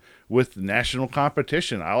format with national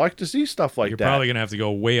competition. I like to see stuff like You're that. probably gonna have to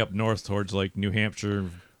go way up north towards like New Hampshire.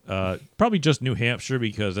 Probably just New Hampshire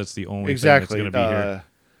because that's the only exactly. thing that's gonna be here.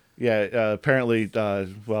 Apparently,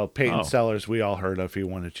 Peyton Oh. Sellers, we all heard of. He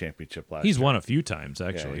won a championship last He's year. won a few times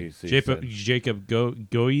actually. he's Jacob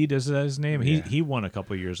Goid is that his name? Yeah. He won a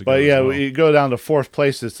couple years ago. But as yeah, well. you go down to fourth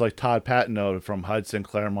place. It's like Todd Patino from Hudson,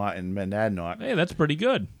 Claremont, and Monadnock. Hey, that's pretty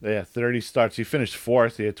good. Yeah, 30 starts. He finished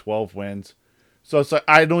fourth. He had 12 wins. So it's like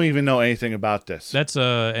I don't even know anything about this. That's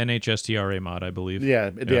a NHSTRA mod, I believe. Yeah,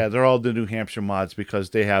 they're all the New Hampshire mods because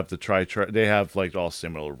they have the they have like all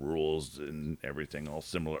similar rules and everything, all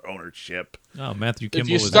similar ownership. Oh, Matthew If Kimball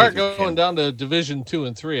you was start Kimball. going down to Division 2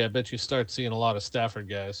 and 3, I bet you start seeing a lot of Stafford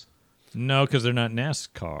guys. No, because they're not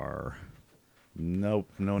NASCAR. Nope,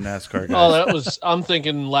 no NASCAR guys. Oh, that was. I'm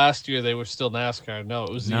thinking last year they were still NASCAR. No,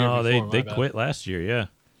 it was the No, year before. they my bad. quit last year. Yeah.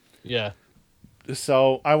 Yeah.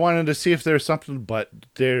 So I wanted to see if there's something, but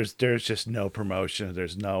there's just no promotion.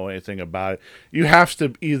 There's no anything about it. You have to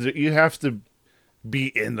be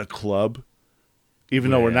in the club, even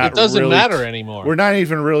though we're not. It doesn't really, matter anymore. We're not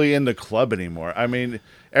even really in the club anymore. I mean,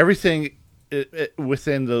 everything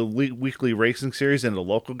within the weekly racing series and the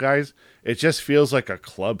local guys, it just feels like a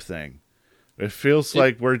club thing. It feels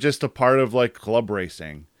like we're just a part of like club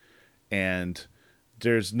racing, and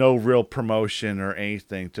there's no real promotion or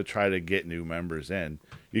anything to try to get new members in.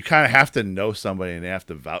 You kind of have to know somebody and they have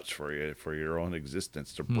to vouch for you for your own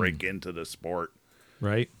existence to break into the sport,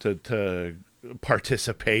 Right. to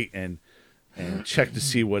participate and check to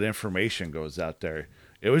see what information goes out there.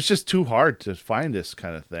 It was just too hard to find this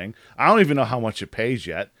kind of thing. I don't even know how much it pays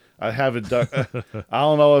yet. I haven't done. I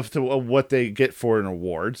don't know what they get for in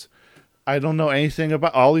awards. I don't know anything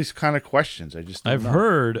about all these kind of questions. I just don't I've know.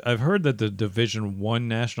 heard that the Division 1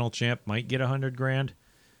 national champ might get $100,000.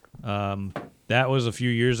 That was a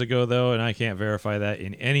few years ago though, and I can't verify that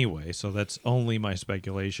in any way. So that's only my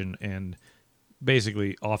speculation and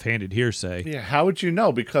basically offhanded hearsay. Yeah, how would you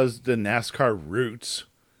know? Because the NASCAR roots.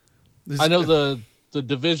 I know the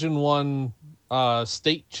Division 1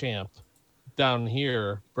 state champ down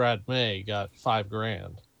here, Brad May, got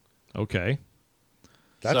 $5,000. Okay.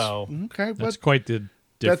 That's So okay, That's but quite the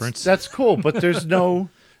difference. That's cool, but there's no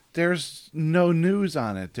news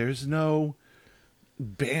on it. There's no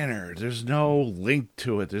banner. There's no link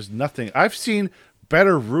to it. There's nothing. I've seen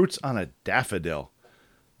better routes on a daffodil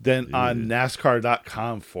than on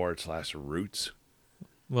NASCAR.com/routes.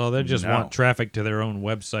 Well, they just No. want traffic to their own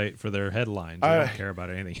website for their headlines. They don't care about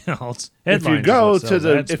anything else. If you Headlines go is what to sells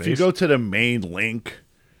the ad if you space. go to the main link,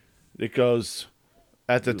 it goes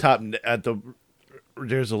at the top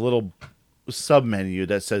there's a little sub menu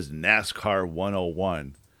that says NASCAR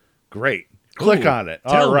 101. Great. Click Ooh, on it.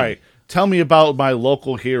 tell All right. me. Tell me about my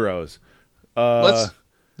local heroes. let's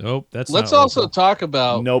Nope, that's let's not also local. talk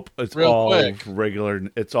about Nope, it's real all quick. regular.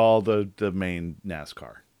 It's all the main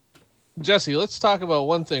NASCAR. Jesse. Let's talk about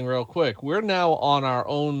one thing real quick. We're now on our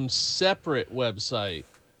own separate website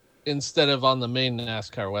instead of on the main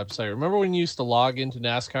NASCAR website. Remember when you used to log into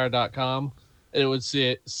NASCAR.com? It would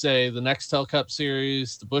say the Nextel Cup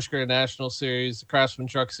Series, the Busch Grand National Series, the Craftsman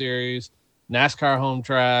Truck Series, NASCAR Home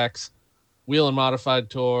Tracks, Wheel and Modified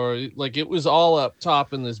Tour. Like it was all up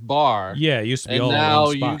top in this bar. Yeah, it used to be And all in now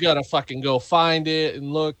one you spot. gotta fucking go find it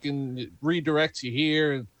and look, and it redirects you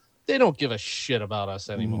here. And they don't give a shit about us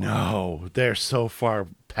anymore. No, they're so far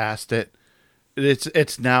past it.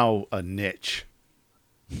 It's now a niche.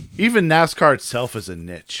 Even NASCAR itself is a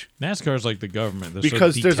niche. NASCAR's like the government. They're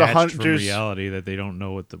Because so there's detached from there's- reality that they don't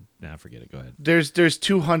know what the. Nah, forget it. Go ahead. There's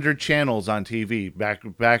 200 channels on TV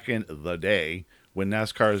back in the day when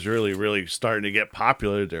NASCAR was really starting to get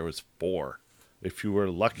popular. There was 4, if you were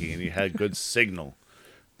lucky and you had good signal.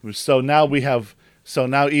 So now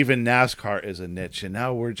even NASCAR is a niche, and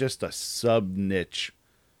now we're just a sub niche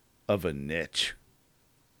of a niche,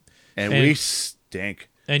 and we stink.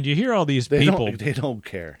 And you hear all these They people, they don't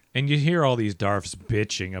care. and you hear all these Darfs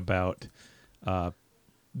bitching about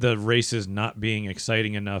the races not being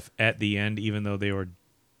exciting enough at the end, even though they were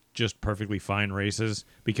just perfectly fine races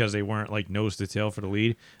because they weren't like nose to tail for the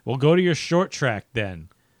lead. Well, go to your short track then.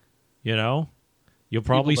 You know, you'll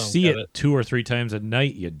probably People don't see get it it. 2 or 3 times a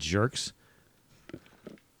night. You jerks.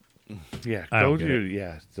 Yeah, I go don't get to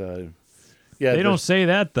it. yeah. They don't say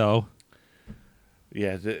that though.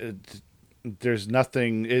 Yeah, there's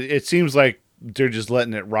nothing. It seems like they're just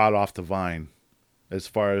letting it rot off the vine as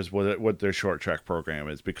far as what their short track program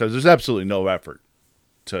is, because there's absolutely no effort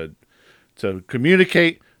to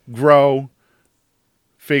communicate, grow,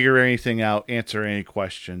 figure anything out, answer any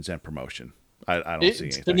questions, and promotion. I don't see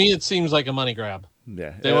anything. To me, it seems like a money grab.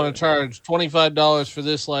 Yeah, They want to charge $25 for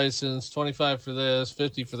this license, $25 for this,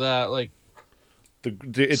 $50 for that. Like,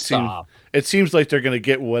 it seems like they're going to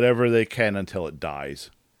get whatever they can until it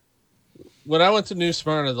dies. when I went to New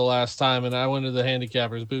Smyrna the last time, and I went to the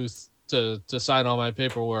handicappers booth to sign all my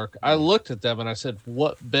paperwork, I looked at them and I said,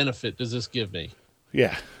 "What benefit does this give me?"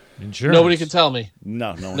 Yeah, Insurance. Nobody could tell me.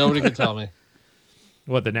 no, Nobody could tell me.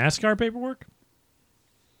 What, the NASCAR paperwork?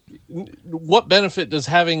 What benefit does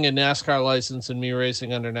having a NASCAR license and me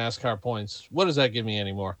racing under NASCAR points? What does that give me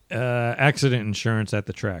anymore? Accident insurance at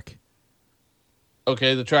the track.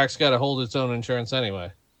 Okay, the track's got to hold its own insurance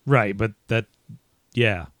anyway. Right, but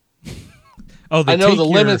yeah. Oh, I know the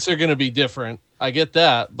limits are going to be different. I get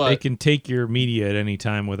that, They but can take your media at any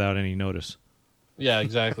time without any notice. yeah,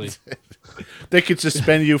 exactly. They could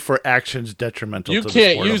suspend you for actions detrimental You to the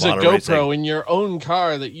can't sport use of a auto GoPro racing. in your own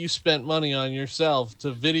car that you spent money on yourself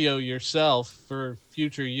to video yourself for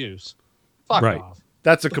future use. Fuck Right. off.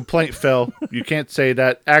 That's a complaint, Phil. You can't say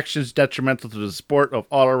that. Actions detrimental to the sport of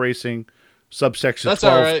auto racing, subsection That's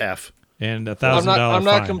all right. 12F. And I'm $1,000 not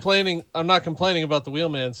fine. complaining. I'm not complaining about the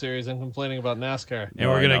Wheelman series. I'm complaining about NASCAR. And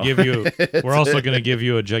we're I gonna know. give you. We're also gonna give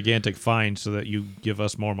you a gigantic fine so that you give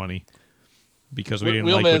us more money because we didn't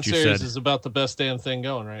Wheelman like what you series said. is about the best damn thing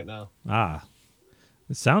going right now. Ah,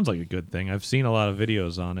 it sounds like a good thing. I've seen a lot of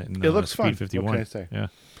videos on it. And It looks Speed fun. 51. What can I say? Yeah,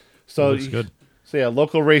 So, it looks good. So yeah,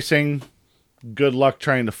 local racing. Good luck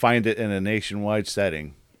trying to find it in a nationwide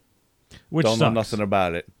setting. Which Don't know sucks. nothing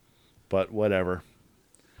about it, but whatever.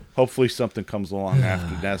 Hopefully something comes along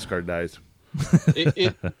after NASCAR dies.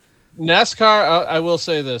 NASCAR, I will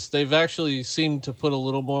say this: they've actually seemed to put a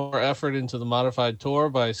little more effort into the modified tour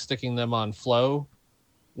by sticking them on Flow,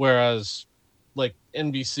 whereas like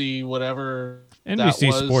NBC, whatever that NBC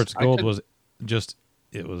was, Sports I Gold could- was just.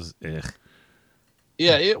 It was.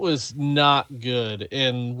 Yeah, it was not good.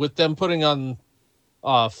 And with them putting on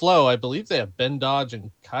Flow, I believe they have Ben Dodge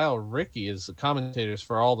and Kyle Rickey as the commentators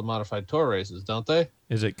for all the modified tour races, don't they?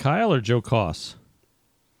 Is it Kyle or Joe Koss?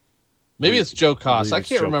 Maybe it's Joe Koss. believe I it's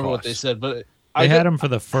can't Joe remember what Koss. they said, but They had him for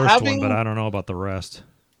the first one, having- but I don't know about the rest.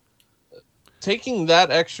 taking that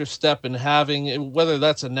extra step and having, whether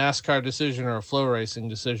that's a NASCAR decision or a Flow Racing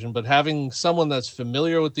decision, but having someone that's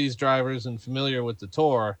familiar with these drivers and familiar with the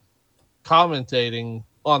tour commentating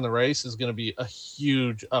on the race is going to be a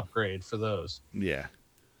huge upgrade for those. Yeah.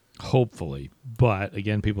 Hopefully, but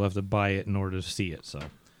again, people have to buy it in order to see it. So,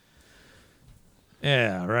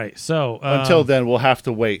 yeah, right. So Until then, we'll have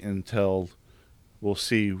to wait until we'll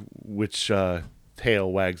see which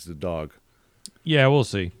tail wags the dog. yeah, we'll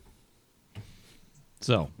see.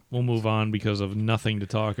 So we'll move on because of nothing to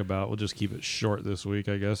talk about. We'll just keep it short this week,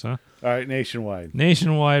 I guess, huh? All right, nationwide.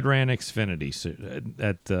 Nationwide ran Xfinity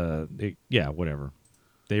whatever.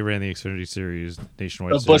 They ran the Xfinity Series,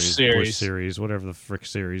 Nationwide The Busch Series, Busch Series. Series, whatever the frick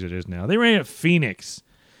series it is now. They ran at Phoenix,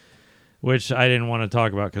 which I didn't want to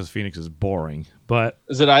talk about because Phoenix is boring. But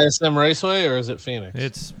Is it ISM Raceway or is it Phoenix?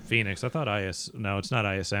 it's Phoenix. I thought No, it's not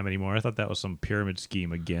ISM anymore. I thought that was some pyramid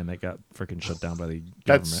scheme again that got freaking shut down by the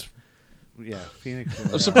government. That's yeah, Phoenix.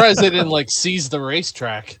 I'm surprised they didn't like seize the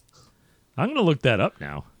racetrack. I'm gonna look that up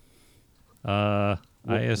now.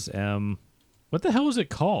 ISM. What the hell is it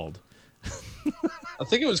called? I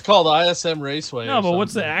think it was called ISM Raceway. No, or but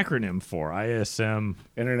what's the something. acronym for ISM?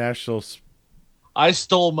 International I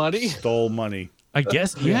Stole Money? stole money. I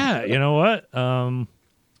guess. Yeah. You know what?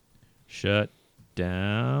 Shut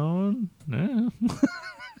down. No. I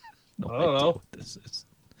don't know. What this is.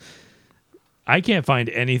 I can't find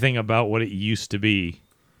anything about what it used to be.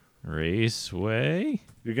 Raceway.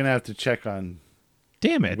 You're gonna have to check on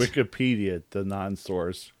Damn it. Wikipedia, the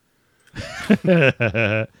non-source.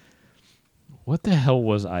 What the hell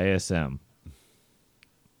was ISM?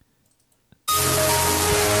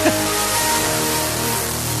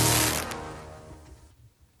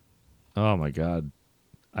 Oh my god.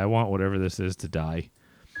 I want whatever this is to die.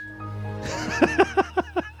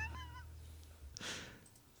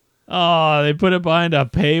 Oh, they put it behind a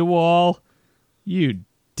paywall? You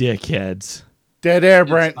dickheads. Dead air,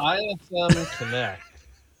 Brent. It's ISM Connect.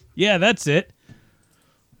 Yeah, that's it.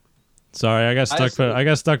 Sorry, I got stuck. ISM. I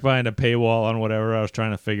got stuck behind a paywall on whatever I was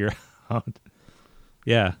trying to figure out.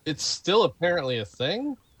 Yeah, It's still apparently a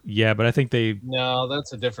thing? yeah, but I think they. No,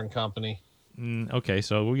 that's a different company. Okay,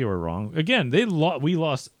 so we were wrong again. We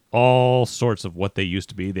lost all sorts of what they used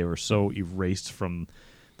to be. They were so erased from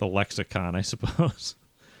the lexicon, I suppose.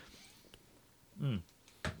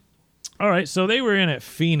 All right, so they were in at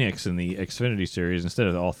Phoenix in the Xfinity Series. Instead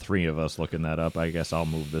of all three of us looking that up, I guess I'll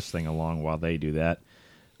move this thing along while they do that.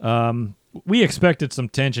 We expected some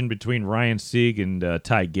tension between Ryan Sieg and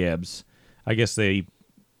Ty Gibbs. I guess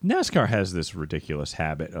NASCAR has this ridiculous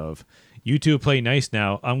habit of, you two play nice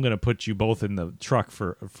now, I'm going to put you both in the truck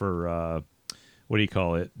for what do you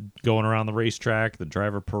call it, going around the racetrack, the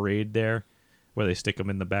driver parade there, where they stick them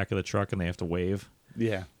in the back of the truck and they have to wave.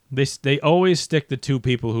 Yeah. They always stick the two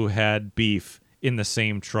people who had beef in the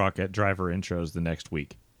same truck at driver intros the next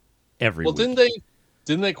week. Every week.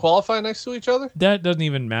 Didn't they qualify next to each other? That doesn't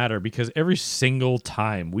even matter because every single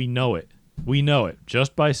time we know it.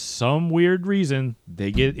 Just by some weird reason,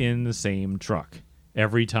 they get in the same truck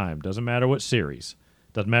every time. Doesn't matter what series.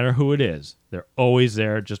 Doesn't matter who it is. They're always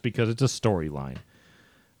there just because it's a storyline.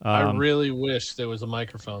 I really wish there was a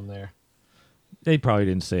microphone there. They probably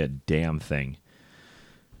didn't say a damn thing.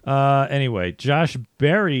 Anyway, Josh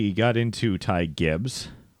Berry got into Ty Gibbs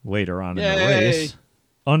later on in the race.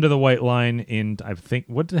 Under the white line in, I think,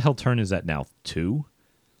 what the hell turn is that now? 2?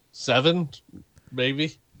 7,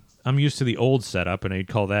 maybe? I'm used to the old setup, and I'd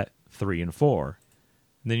call that 3 and 4.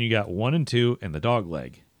 And then you got 1 and 2 and the dog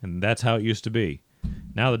leg. And that's how it used to be.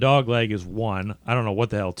 Now the dog leg is 1. I don't know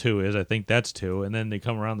what the hell 2 is. I think that's 2. And then they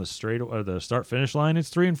come around the straight or the start finish line. It's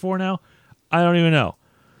 3 and 4 now. I don't even know.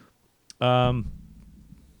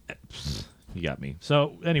 You got me.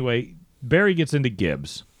 So anyway, Barry gets into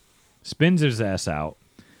Gibbs, spins his ass out.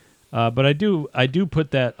 But I do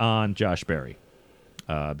put that on Josh Berry.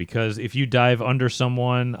 Because if you dive under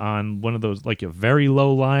someone on one of those, like a very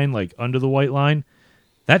low line, like under the white line,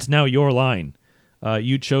 that's now your line.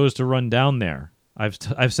 You chose to run down there.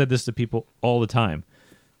 I've said this to people all the time.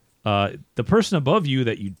 The person above you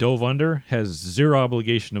that you dove under has zero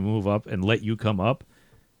obligation to move up and let you come up.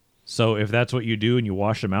 So if that's what you do and you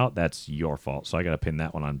wash them out, that's your fault. So I got to pin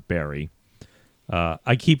that one on Barry.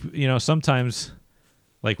 I keep, sometimes,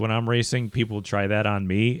 like when I'm racing, people try that on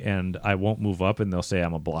me and I won't move up and they'll say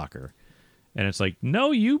I'm a blocker. And it's like,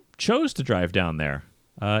 no, you chose to drive down there.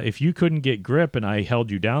 If you couldn't get grip and I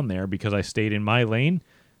held you down there because I stayed in my lane,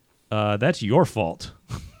 that's your fault.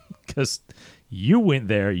 Because you went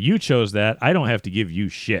there, you chose that. I don't have to give you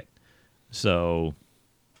shit. So,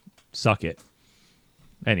 suck it.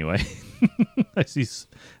 Anyway, I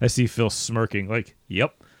see Phil smirking like,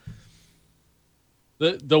 yep.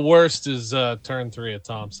 The worst is turn 3 at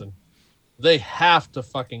Thompson. They have to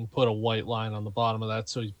fucking put a white line on the bottom of that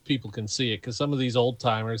so people can see it, because some of these old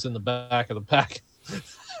timers in the back of the pack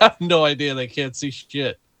have no idea, they can't see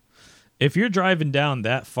shit. If you're driving down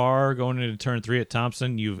that far going into turn 3 at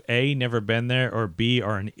Thompson, you've A, never been there, or B,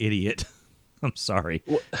 are an idiot. I'm sorry.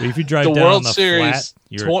 But if you drive the down World on the Series, flat,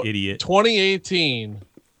 you're an idiot. 2018,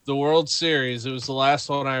 the World Series, it was the last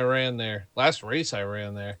one I ran there. Last race I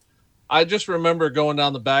ran there. I just remember going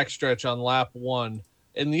down the backstretch on lap 1,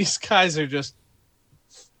 and these guys are just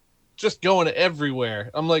going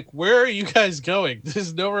everywhere. I'm like, where are you guys going?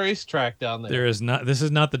 There's no racetrack down there. There is not. This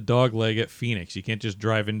is not the dog leg at Phoenix. You can't just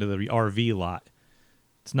drive into the RV lot.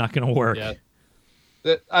 It's not going to work. Yeah.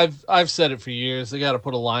 I've said it for years. They got to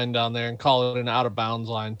put a line down there and call it an out of bounds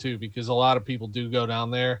line too, because a lot of people do go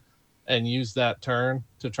down there and use that turn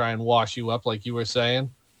to try and wash you up, like you were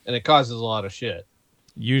saying, and it causes a lot of shit.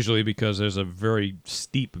 Usually because there's a very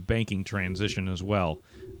steep banking transition as well.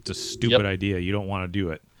 It's a stupid idea. You don't want to do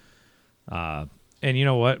it. And you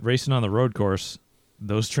know what? Racing on the road course,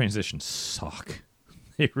 those transitions suck.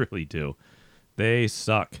 They really do. They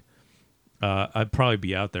suck. I'd probably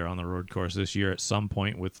be out there on the road course this year at some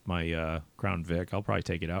point with my Crown Vic. I'll probably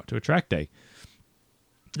take it out to a track day.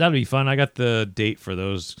 That'll be fun. I got the date for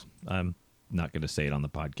those. I'm not going to say it on the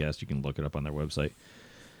podcast. You can look it up on their website.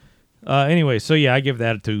 Anyway, so yeah, I give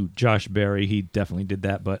that to Josh Berry. He definitely did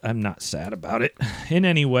that, but I'm not sad about it in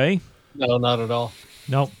any way. No, not at all.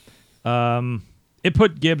 Nope. It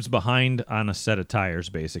put Gibbs behind on a set of tires,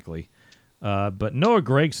 basically. But Noah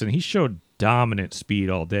Gragson, he showed dominant speed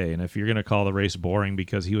all day. And if you're going to call the race boring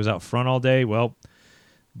because he was out front all day, well,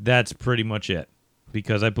 that's pretty much it.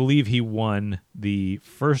 Because I believe he won the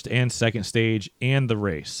first and second stage and the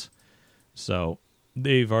race. So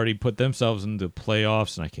they've already put themselves into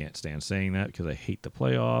playoffs, and I can't stand saying that because I hate the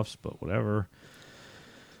playoffs, but whatever.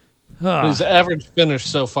 His average finish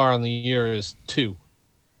so far on the year is 2.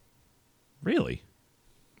 Really?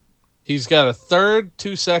 He's got a third,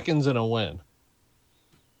 2 seconds, and a win.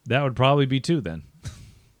 That would probably be 2 then.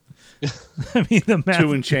 I mean, the math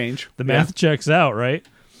 2 and change. The math checks out, right?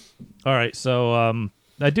 All right, so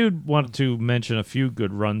I do want to mention a few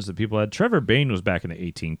good runs that people had. Trevor Bayne was back in the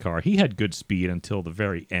 18 car. He had good speed until the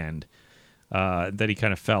very end. That he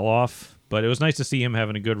kind of fell off, but it was nice to see him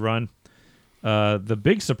having a good run. The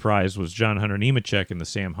big surprise was John Hunter Nemechek in the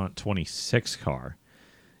Sam Hunt 26 car.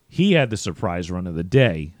 He had the surprise run of the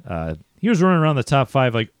day. He was running around the top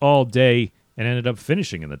 5 like all day and ended up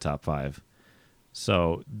finishing in the top 5.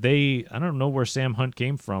 So I don't know where Sam Hunt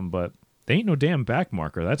came from, but they ain't no damn back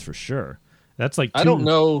marker, that's for sure. That's like I don't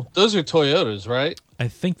know. Those are Toyotas, right? I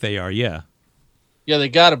think they are, yeah. Yeah, they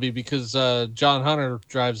got to be because John Hunter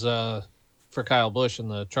drives for Kyle Busch in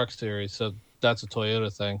the Truck Series, so that's a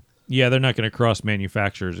Toyota thing. Yeah, they're not going to cross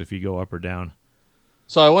manufacturers if you go up or down.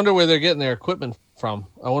 So I wonder where they're getting their equipment from.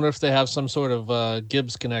 I wonder if they have some sort of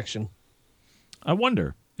Gibbs connection. I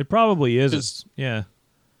wonder. It probably is. Yeah.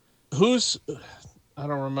 I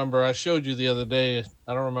don't remember. I showed you the other day.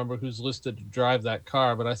 I don't remember who's listed to drive that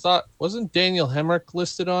car, but I thought, wasn't Daniel Hemrick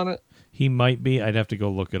listed on it? He might be. I'd have to go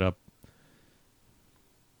look it up.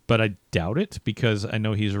 But I doubt it because I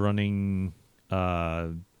know he's running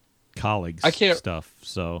colleagues stuff.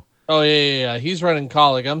 So. Oh, yeah. He's running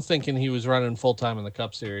colleague. I'm thinking he was running full-time in the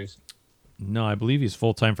Cup Series. No, I believe he's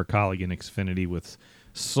full-time for colleague in Xfinity with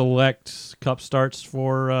select Cup starts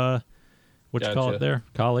for, what you call it there?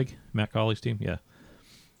 Colleague? Matt Colleague's team? Yeah.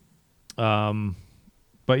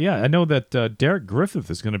 But yeah, I know that Derek Griffith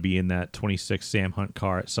is going to be in that 26 Sam Hunt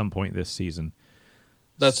car at some point this season.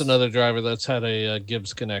 That's another driver that's had a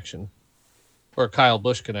Gibbs connection or a Kyle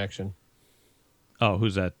Busch connection. Oh,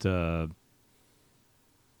 who's that?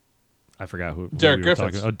 I forgot who. Derek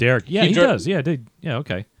Griffith. Oh, Derek. Yeah, he does. Yeah, yeah,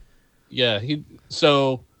 okay. Yeah,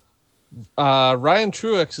 Ryan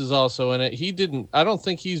Truex is also in it. I don't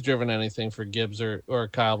think he's driven anything for Gibbs or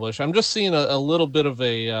Kyle Busch. I'm just seeing a little bit of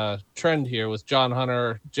a trend here with John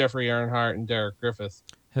Hunter, Jeffrey Earnhardt, and Derek Griffith.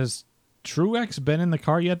 Has Truex been in the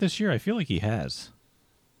car yet this year? I feel like he has.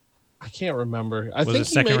 I can't remember. I think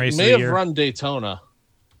he may have run Daytona.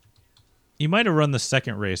 He might have run the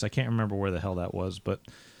second race. I can't remember where the hell that was, but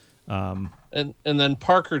and then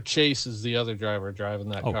Parker Chase is the other driver driving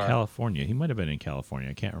that car. Oh, California. He might have been in California.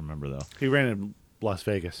 I can't remember though. He ran in Las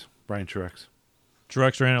Vegas. Brian Truex.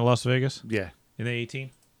 Truex ran at Las Vegas? Yeah. In the 18?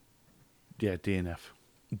 Yeah, DNF.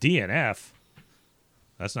 DNF?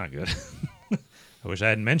 That's not good. I wish I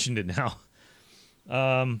hadn't mentioned it now.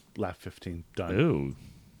 Lap 15 done. Ooh.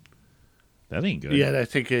 That ain't good. Yeah, I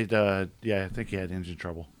think he had engine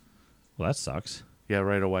trouble. Well, that sucks. Yeah,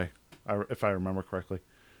 right away. If I remember correctly.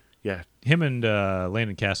 Yeah. Him and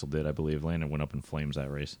Landon Castle did, I believe. Landon went up in flames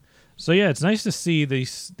that race. So, yeah, it's nice to see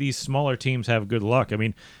these smaller teams have good luck. I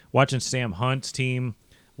mean, watching Sam Hunt's team,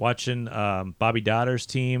 watching Bobby Dotter's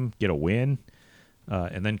team get a win,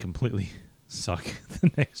 and then completely suck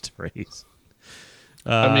the next race.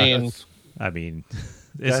 I mean,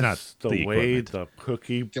 it's not the way the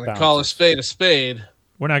cookie bounces. Gonna call a spade a spade.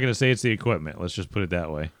 We're not going to say it's the equipment. Let's just put it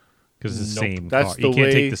that way. Because it's the same That's car. You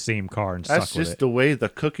can't take the same car and suck with it. That's just the way the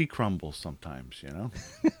cookie crumbles sometimes, you know?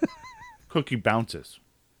 Cookie bounces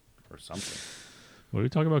or something. What are we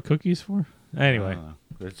talking about cookies for? Anyway.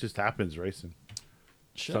 It just happens racing.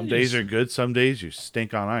 Some days are good. Some days you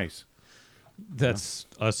stink on ice. That's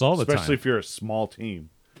us all the time. Especially if you're a small team.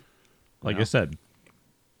 Like I said.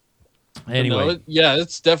 Anyway.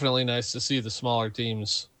 It's definitely nice to see the smaller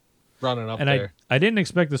teams running up there. I didn't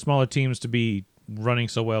expect the smaller teams to be running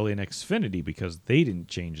so well in Xfinity because they didn't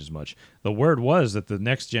change as much. The word was that the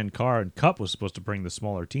next gen car and Cup was supposed to bring the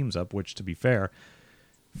smaller teams up, which, to be fair,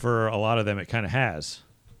 for a lot of them it kind of has.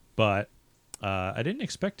 But I didn't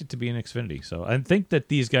expect it to be in Xfinity. So I think that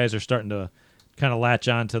these guys are starting to kind of latch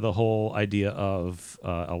on to the whole idea of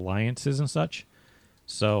alliances and such.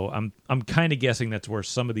 So I'm kind of guessing that's where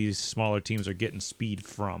some of these smaller teams are getting speed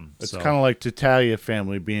from. It's kind of like Titalia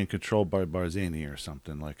family being controlled by Barzini or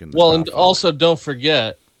something like in the and also don't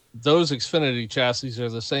forget those Xfinity chassis are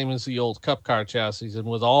the same as the old Cup car chassis, and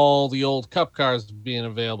with all the old Cup cars being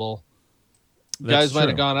available, guys might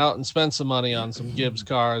have gone out and spent some money on some Gibbs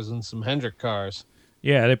cars and some Hendrick cars.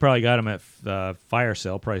 Yeah, they probably got them at fire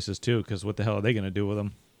sale prices too, because what the hell are they going to do with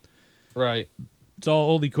them? Right. It's all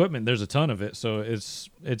old equipment. There's a ton of it, so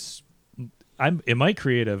it might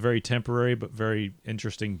create a very temporary but very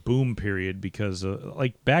interesting boom period because,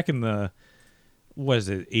 like back in the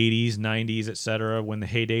 80s, 90s, etc., when the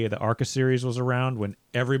heyday of the ARCA series was around, when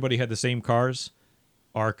everybody had the same cars,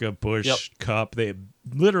 ARCA, Busch, Cup, they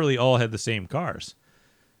literally all had the same cars.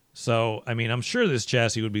 So, I mean, I'm sure this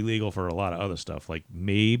chassis would be legal for a lot of other stuff, like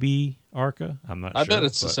maybe ARCA. I'm not sure. I bet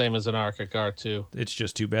it's the same as an ARCA car, too. It's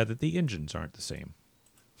just too bad that the engines aren't the same.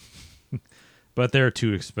 But they're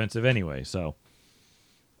too expensive anyway, so.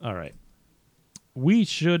 All right. we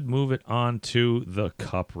should move it on to the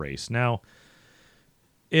Cup race. Now,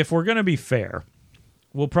 if we're going to be fair,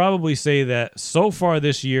 we'll probably say that so far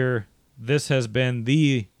this year, this has been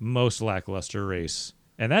the most lackluster race.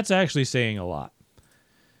 And that's actually saying a lot.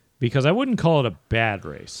 Because I wouldn't call it a bad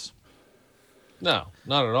race. No,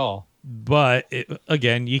 not at all. But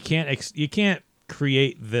again, you can't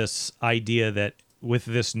create this idea that with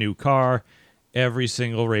this new car, every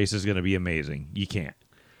single race is going to be amazing. You can't.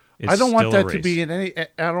 It's I don't want still a that to race. be in any. I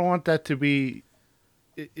don't want that to be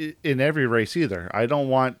in every race either. I don't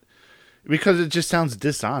want, because it just sounds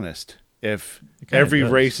dishonest if kinda every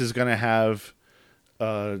does. race is going to have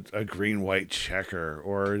a green-white checker,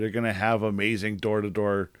 or they're going to have amazing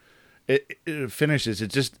door-to-door finishes. It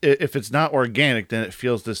just, if it's not organic, then it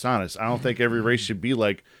feels dishonest. I don't think every race should be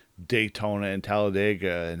like Daytona and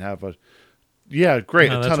Talladega and have a great,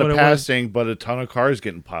 No, a that's ton what of it was. passing, but a ton of cars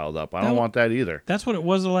getting piled up. I don't want that either. That's what it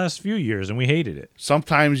was the last few years, and we hated it.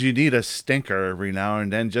 Sometimes you need a stinker every now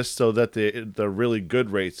and then, just so that the really good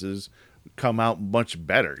races come out much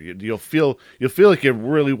better. You'll feel like you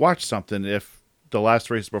really watched something if the last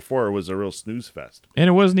race before was a real snooze fest. And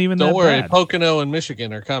it wasn't even Don't that worry, bad. Pocono and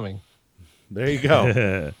Michigan are coming. There you go.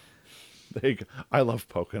 There you go. I love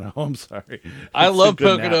Pocono. I'm sorry. I It's a love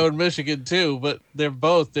good Pocono nap. and Michigan too, but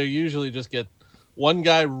they usually just get one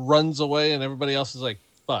guy runs away and everybody else is like,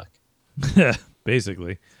 fuck.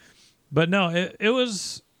 Basically. But no,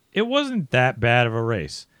 it wasn't that bad of a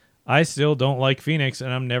race. I still don't like Phoenix,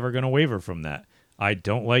 and I'm never going to waver from that. I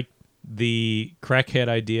don't like the crackhead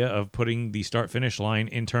idea of putting the start-finish line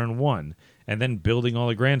in turn 1 and then building all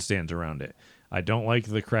the grandstands around it. I don't like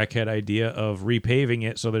the crackhead idea of repaving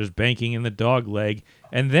it so there's banking in the dog leg,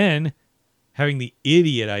 and then having the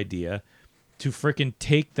idiot idea to frickin'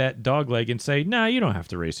 take that dog leg and say, nah, you don't have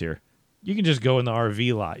to race here. You can just go in the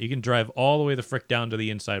RV lot. You can drive all the way the frick down to the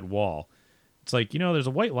inside wall. It's like, there's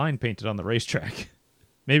a white line painted on the racetrack.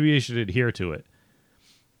 Maybe you should adhere to it.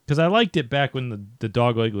 Because I liked it back when the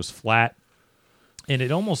dog leg was flat, and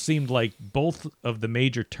it almost seemed like both of the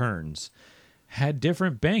major turns had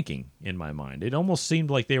different banking in my mind. It almost seemed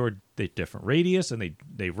like they were different radius, and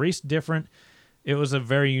they raced different. It was a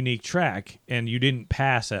very unique track, and you didn't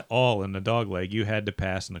pass at all in the dog leg. You had to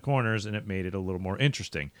pass in the corners, and it made it a little more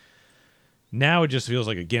interesting. Now it just feels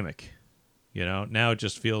like a gimmick. Now it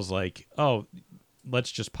just feels like, oh,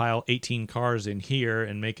 let's just pile 18 cars in here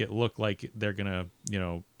and make it look like they're going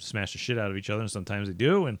to, smash the shit out of each other, and sometimes they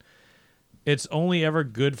do, and it's only ever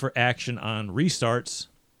good for action on restarts.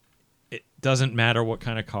 It doesn't matter what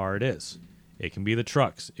kind of car it is. It can be the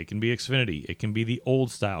trucks. It can be Xfinity. It can be the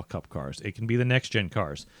old-style Cup cars. It can be the next-gen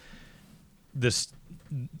cars.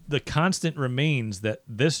 The constant remains that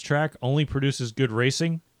this track only produces good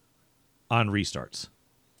racing on restarts.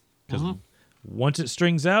 Because once it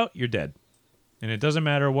strings out, you're dead. And it doesn't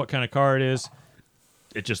matter what kind of car it is.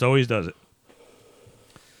 It just always does it.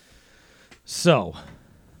 So,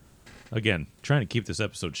 again, trying to keep this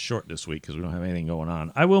episode short this week because we don't have anything going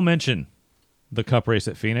on. I will mention the Cup race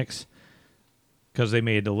at Phoenix because they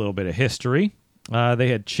made a little bit of history. They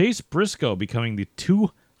had Chase Briscoe becoming the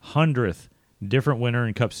 200th different winner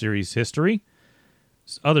in Cup Series history.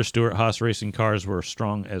 Other Stewart-Haas racing cars were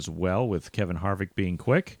strong as well, with Kevin Harvick being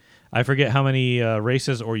quick. I forget how many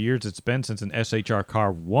races or years it's been since an SHR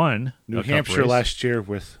car won New a Cup Hampshire race. last year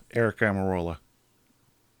with Eric Amarola.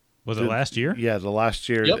 Was it last year? Yeah, the last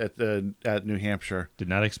year Yep. at New Hampshire. Did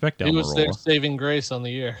not expect It was their Almirola. saving grace on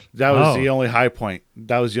the year. That was Oh. the only high point.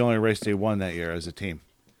 That was the only race they won that year as a team.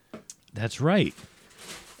 That's right.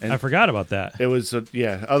 And I forgot about that. It was,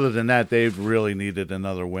 other than that, they've really needed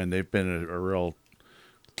another win. They've been a real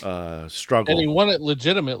struggle. And he won it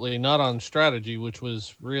legitimately, not on strategy, which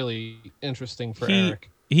was really interesting for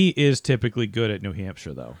Eric. He is typically good at New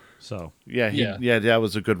Hampshire, though. So Yeah. That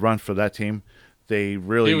was a good run for that team. They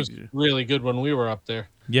really He was really good when we were up there.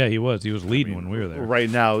 yeah, he was. He was leading when we were there. Right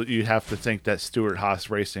now, you have to think that Stewart-Haas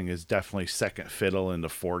Racing is definitely second fiddle in the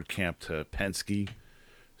Ford camp to Penske.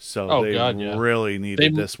 So Oh, they God, yeah. really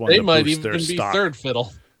needed this one They to might boost even their be stock. third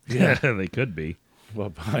fiddle. Yeah, they could be. Well,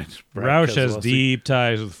 behind Roush has Keselowski. deep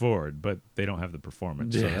ties with Ford, but they don't have the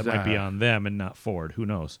performance. So Yeah, that might be on them and not Ford. Who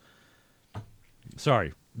knows?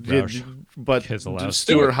 Sorry, Roush. But Keselowski.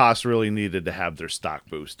 Stewart-Haas really needed to have their stock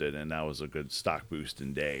boosted, and that was a good stock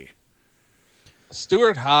boosting day.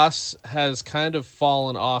 Stewart-Haas has kind of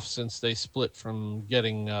fallen off since they split from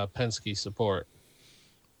getting Penske support.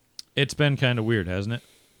 It's been kind of weird, hasn't it?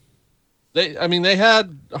 They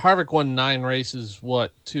had Harvick won 9 races,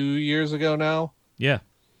 2 years ago now? Yeah,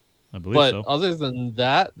 I believe But so. other than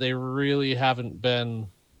that, they really haven't been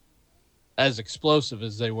as explosive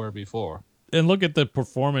as they were before. And look at the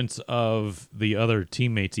performance of the other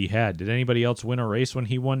teammates he had. Did anybody else win a race when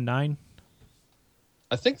he won 9?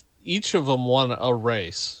 I think each of them won a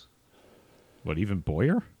race. What, even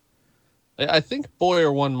Boyer? I think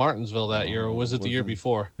Boyer won Martinsville that year, or was it the year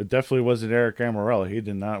before? It definitely wasn't Eric Amarella. He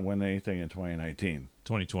did not win anything in 2019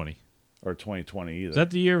 2020. or 2020 either. Is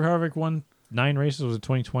that the year Harvick won 9 races? Was it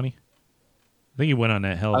 2020? I think he went on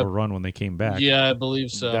that hell of a run when they came back. Yeah, I believe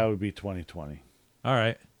so. That would be 2020. All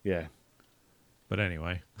right. Yeah. But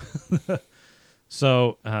anyway.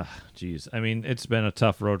 So, geez. I mean, it's been a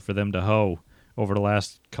tough road for them to hoe over the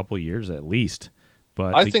last couple of years at least.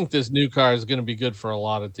 But I think this new car is going to be good for a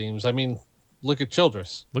lot of teams. I mean, look at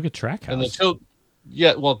Childress. look at Trackhouse. And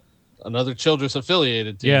another Childress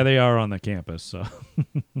affiliated team. Yeah, they are on the campus, so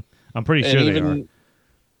I'm pretty sure they are.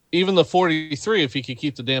 Even the 43, if he could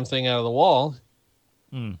keep the damn thing out of the wall.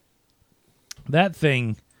 That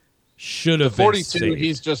thing should have The been 42, saved.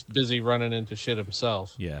 he's just busy running into shit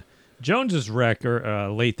himself. Yeah. Jones's wreck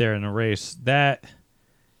late there in the race, that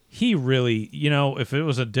he really, if it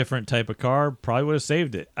was a different type of car, probably would have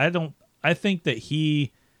saved it. I think that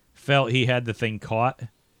he felt he had the thing caught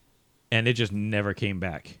and it just never came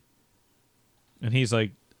back. And he's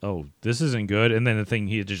like, oh, this isn't good. And then the thing,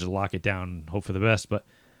 he had to just lock it down and hope for the best. But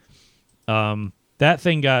that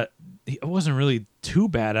thing it wasn't really too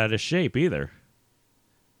bad out of shape either.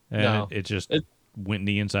 And No. it just went in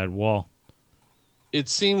the inside wall. It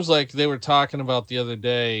seems like they were talking about the other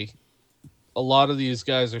day, a lot of these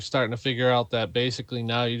guys are starting to figure out that basically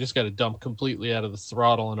now you just got to dump completely out of the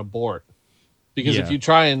throttle and abort. Because if Yeah. you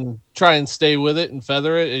try and stay with it and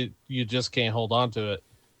feather it, you just can't hold on to it.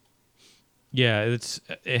 Yeah,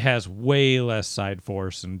 it has way less side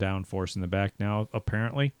force and down force in the back now,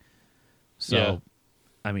 apparently. So, Yeah.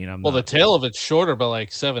 I mean, The tail of it's shorter by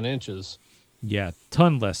like 7 inches. Yeah,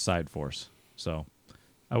 ton less side force. So,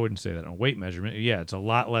 I wouldn't say that on weight measurement. Yeah, it's a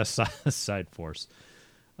lot less side force.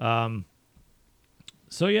 So,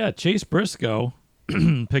 yeah, Chase Briscoe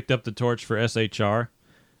picked up the torch for SHR.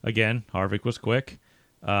 Again, Harvick was quick.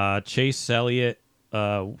 Chase Elliott,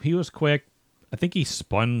 he was quick. I think he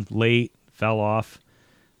spun late, fell off.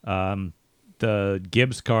 The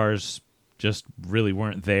Gibbs cars just really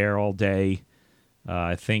weren't there all day.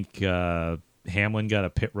 I think Hamlin got a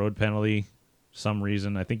pit road penalty some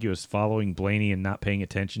reason. I think he was following Blaney and not paying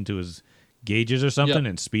attention to his gauges or something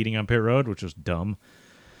and speeding on pit road, which was dumb.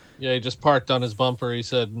 Yeah, he just parked on his bumper, he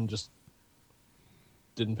said, and just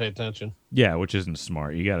didn't pay attention. Yeah, which isn't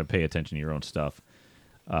smart. You got to pay attention to your own stuff.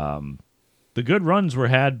 The good runs were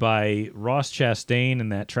had by Ross Chastain in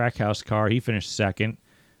that Trackhouse car. He finished second.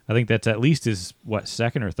 I think that's at least his,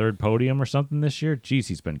 second or third podium or something this year? Jeez,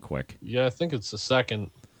 he's been quick. Yeah, I think it's the second.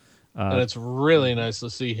 And it's really nice to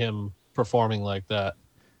see him performing like that.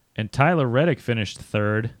 And Tyler Reddick finished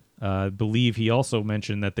third. I believe he also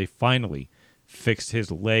mentioned that they finally fixed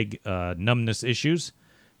his leg numbness issues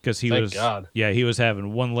because he Thank God. Yeah, he was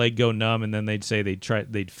having one leg go numb, and then they'd say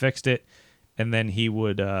they'd fixed it, and then he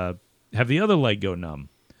would have the other leg go numb.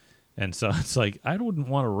 And so it's like, I wouldn't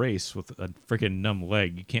want to race with a freaking numb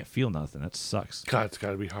leg. You can't feel nothing. That sucks. God, it's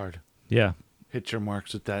got to be hard. Yeah. Hit your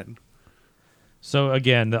marks with that. So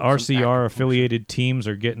again, the RCR acupuncture. affiliated teams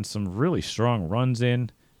are getting some really strong runs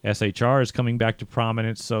in. SHR is coming back to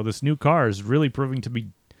prominence. So this new car is really proving to be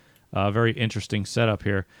a very interesting setup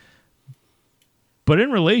here. But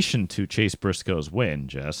in relation to Chase Briscoe's win,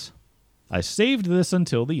 Jess, I saved this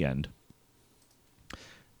until the end.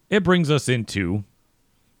 It brings us into...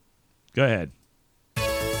 Go ahead.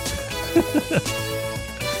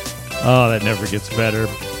 Oh, that never gets better.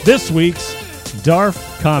 This week's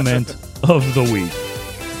Darf comment of the week.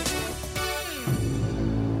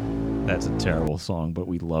 That's a terrible song, but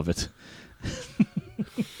we love it.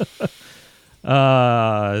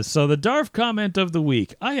 So the Darf comment of the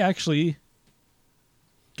week. I actually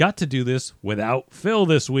got to do this without Phil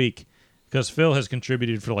this week because Phil has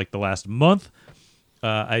contributed for like the last month.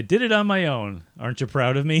 I did it on my own. Aren't you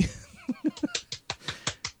proud of me?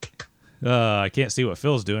 I can't see what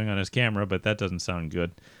Phil's doing on his camera, but that doesn't sound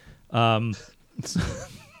good. Oh,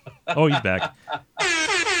 he's back.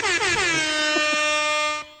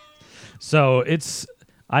 So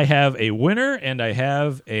I have a winner and I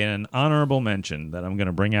have an honorable mention that I'm going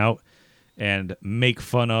to bring out and make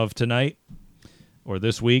fun of tonight or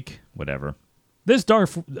this week, whatever. This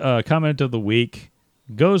Darf comment of the week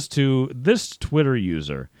goes to this Twitter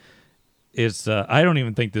user. It's I don't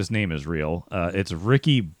even think this name is real. It's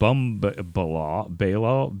Ricky Bumbalogh,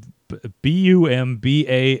 Bumbalogh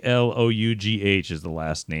is the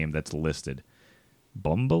last name that's listed.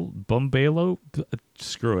 Bumbalo?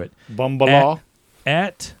 Screw it. Bumbalaw.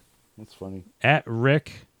 At That's funny.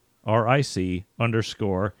 Rick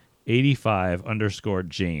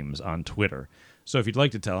RIC_85_James on Twitter. So if you'd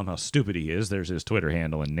like to tell him how stupid he is, there's his Twitter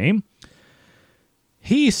handle and name.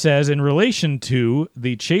 He says, in relation to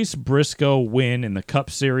the Chase Briscoe win in the Cup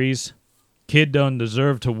Series, kid doesn't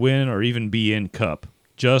deserve to win or even be in Cup.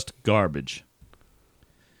 Just garbage.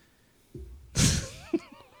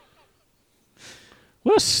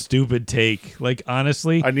 What a stupid take. Like,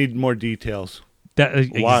 honestly. I need more details. That,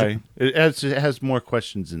 Why? It has more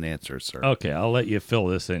questions than answers, sir. Okay, I'll let you fill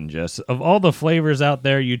this in, Jess. Of all the flavors out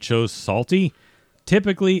there, you chose salty.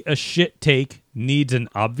 Typically, a shit take needs an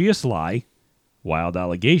obvious lie, wild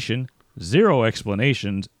allegation, 0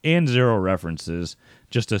 explanations, and 0 references.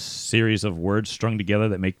 Just a series of words strung together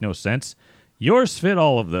that make no sense. Yours fit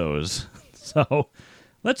all of those. So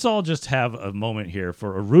let's all just have a moment here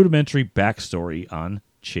for a rudimentary backstory on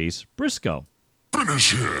Chase Briscoe.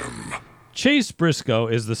 Finish him. Chase Briscoe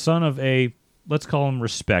is the son of a, let's call him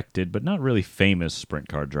respected, but not really famous sprint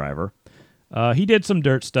car driver. He did some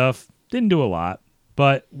dirt stuff, didn't do a lot,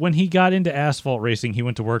 but when he got into asphalt racing, he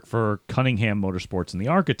went to work for Cunningham Motorsports in the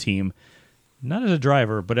ARCA team, not as a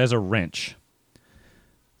driver, but as a wrench.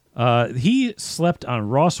 He slept on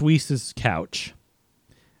Ross Weiss's couch,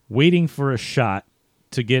 waiting for a shot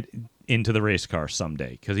to get into the race car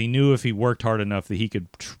someday, because he knew if he worked hard enough that he could,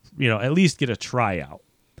 at least get a tryout.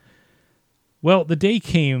 Well, the day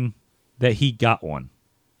came that he got one,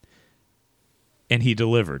 and he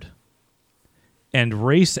delivered. And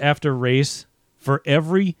race after race, for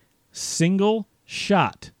every single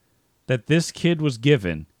shot that this kid was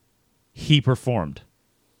given, he performed.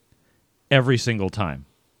 Every single time.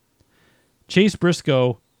 Chase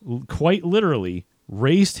Briscoe quite literally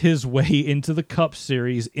raced his way into the Cup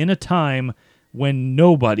Series in a time when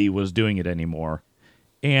nobody was doing it anymore.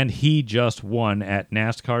 And he just won at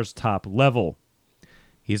NASCAR's top level.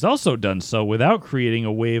 He's also done so without creating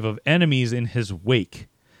a wave of enemies in his wake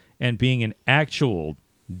and being an actual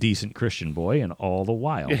decent Christian boy, and all the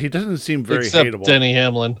while. Yeah, he doesn't seem very Except hateable. Denny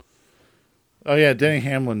Hamlin. Oh, yeah, Denny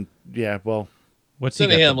Hamlin. Yeah, well. What's he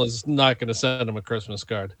Denny got Hamlin's not going to send him a Christmas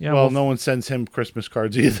card. Yeah, well, no one sends him Christmas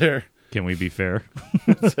cards either. Can we be fair?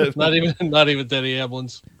 Not even Denny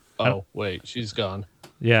Hamlin's. Oh, wait, she's gone.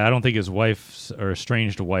 Yeah, I don't think his wife or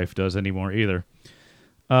estranged wife does anymore either.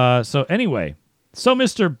 So anyway,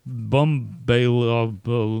 Mr. Bumblelaw,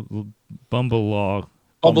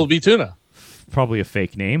 Bumblebee Tuna. probably a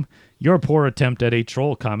fake name, your poor attempt at a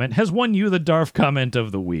troll comment has won you the Darf comment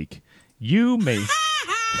of the week. You may...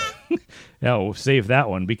 No, save that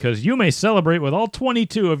one, because you may celebrate with all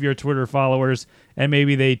 22 of your Twitter followers, and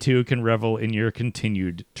maybe they too can revel in your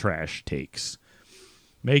continued trash takes.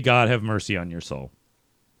 May God have mercy on your soul.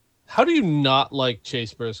 How do you not like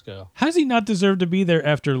Chase Briscoe? How does he not deserve to be there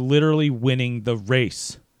after literally winning the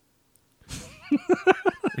race?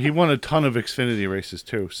 He won a ton of Xfinity races,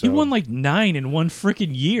 too. So. He won like 9 in one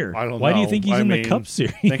freaking year. I don't know. Why do you think he's in the Cup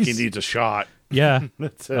Series? I think he needs a shot. Yeah,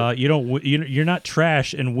 That's it. you're not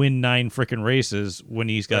trash and win 9 freaking races when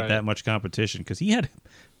he's got Right. that much competition, because he had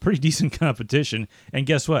pretty decent competition, and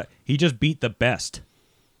guess what? He just beat the best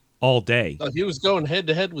all day. He was going head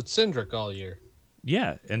to head with Cindric all year.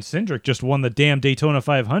 Yeah, and Cindric just won the damn Daytona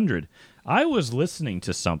 500. I was listening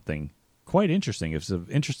to something quite interesting. It was an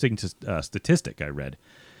interesting statistic I read.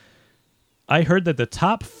 I heard that the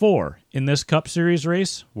top 4 in this Cup Series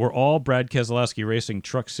race were all Brad Keselowski Racing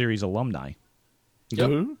Truck Series alumni. Yep.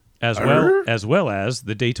 Who? As well as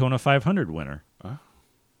the Daytona 500 winner.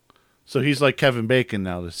 So he's like Kevin Bacon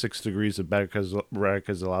now, the 6 degrees of Brad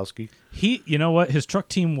Keselowski. You know what? His truck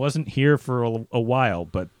team wasn't here for a while,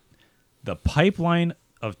 but the pipeline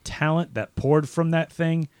of talent that poured from that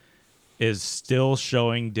thing is still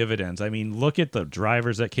showing dividends. I mean, look at the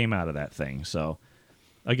drivers that came out of that thing. So,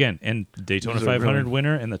 again, and Daytona Those are 500 really-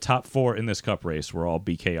 winner and the top 4 in this Cup race were all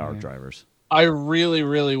BKR drivers. I really,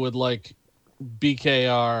 really would like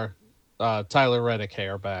BKR Tyler Reddick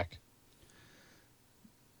hair back.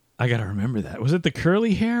 I gotta remember that. Was it the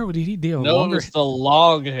curly hair? What did he do? No, it was the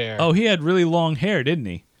long hair. Oh, he had really long hair, didn't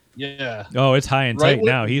he? yeah. Oh, it's high and tight Right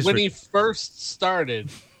now. when he first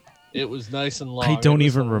started, it was nice and long. I don't It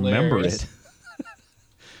was even remember hilarious. it.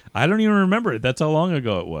 I don't even remember it. That's how long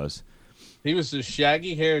ago it was. He was a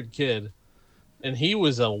shaggy-haired kid, and he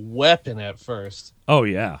was a weapon at first. Oh,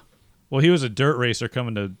 yeah. Well, he was a dirt racer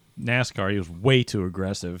coming to NASCAR. He was way too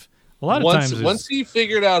aggressive. A lot of times... Once he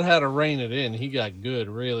figured out how to rein it in, he got good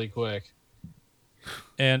really quick.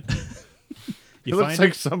 And... He looks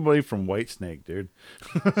like somebody from Whitesnake, dude.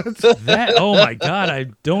 that. Oh, my God. I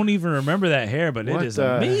don't even remember that hair, but What it is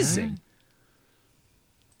the amazing.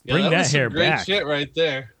 Yeah, Bring that was some hair great back. shit right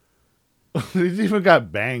there. He's even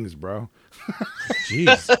got bangs, bro.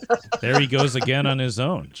 Jeez. There he goes again on his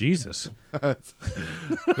own. Jesus.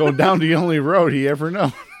 Going down the only road he ever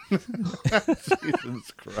known.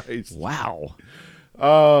 Jesus Christ. Wow.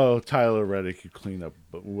 Oh, Tyler Reddick, you clean up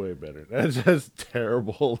but way better. That's just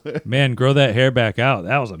terrible. Man, grow that hair back out.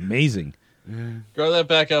 That was amazing. Grow that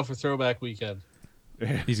back out for throwback weekend.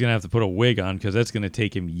 He's going to have to put a wig on because that's going to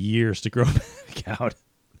take him years to grow back out.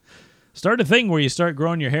 Start a thing where you start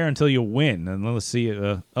growing your hair until you win. And let's see.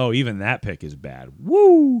 Even that pick is bad.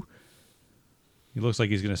 Woo! He looks like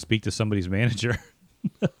he's going to speak to somebody's manager.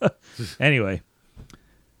 Anyway.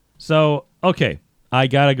 So, okay. I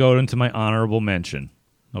got to go into my honorable mention.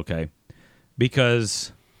 Okay.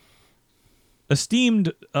 Because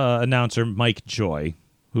esteemed announcer Mike Joy,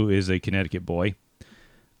 who is a Connecticut boy,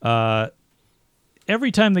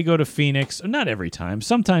 every time they go to Phoenix, not every time,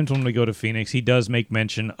 sometimes when we go to Phoenix, he does make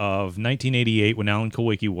mention of 1988 when Alan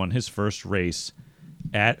Kulwicki won his first race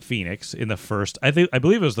at Phoenix in the first, I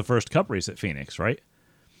believe it was the first Cup race at Phoenix, right?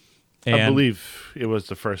 I believe it was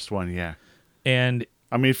the first one, yeah. And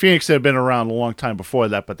I mean, Phoenix had been around a long time before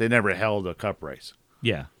that, but they never held a Cup race.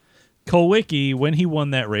 yeah, Kulwicki, when he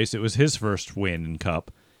won that race, it was his first win in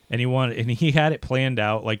Cup, and he had it planned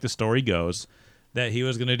out, like the story goes, that he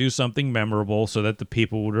was going to do something memorable so that the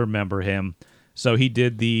people would remember him. So he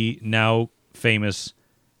did the now famous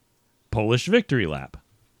Polish victory lap.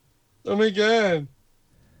 Oh my God.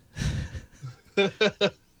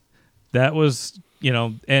 That was,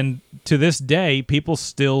 and to this day, people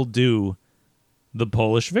still do the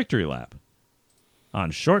Polish victory lap.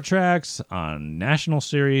 On short tracks, on national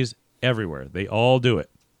series, everywhere. They all do it.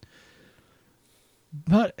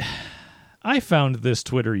 But I found this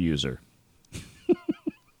Twitter user.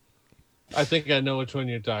 I think I know which one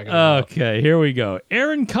you're talking about. Okay, here we go.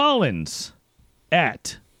 Aaron Collins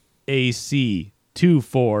at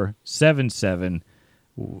AC2477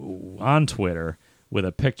 on Twitter with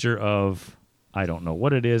a picture of, I don't know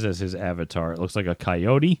what it is as his avatar. It looks like a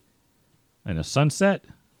coyote and a sunset.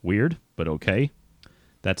 Weird, but okay.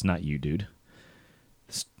 That's not you, dude.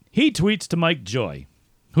 He tweets to Mike Joy,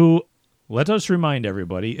 who, let us remind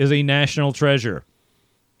everybody, is a national treasure.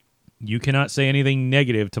 You cannot say anything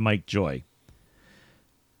negative to Mike Joy.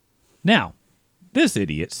 Now, this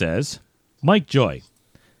idiot says, Mike Joy,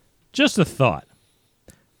 just a thought.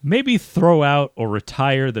 Maybe throw out or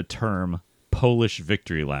retire the term Polish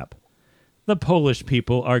victory lap. The Polish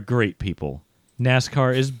people are great people.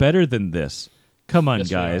 NASCAR is better than this. Come on, Yes,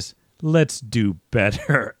 we guys. Let's do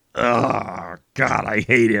better. Oh, God, I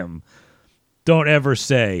hate him. Don't ever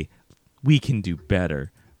say, we can do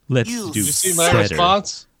better. Let's do Did you see my better.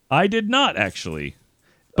 response? I did not, actually.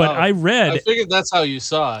 But Oh, I read... I figured that's how you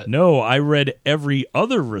saw it. No, I read every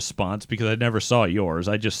other response because I never saw yours.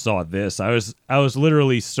 I just saw this. I was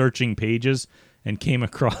literally searching pages and came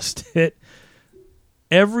across it.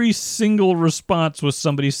 Every single response was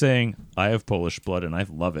somebody saying, I have Polish blood and I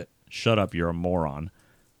love it. Shut up, you're a moron.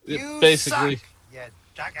 Basically,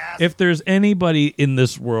 If there's anybody in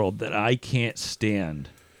this world that I can't stand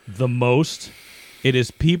the most, it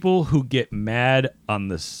is people who get mad on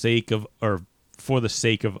the sake of, or for the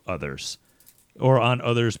sake of others, or on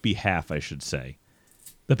others' behalf, I should say.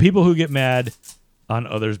 The people who get mad on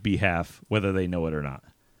others' behalf, whether they know it or not.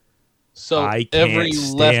 so I can't every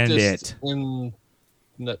stand leftist it. in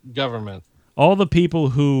the government. All the people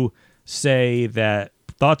who say that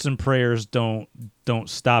thoughts and prayers don't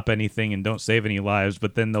stop anything and don't save any lives,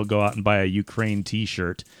 but then they'll go out and buy a Ukraine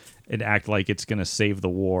T-shirt and act like it's going to save the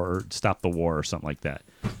war or stop the war or something like that.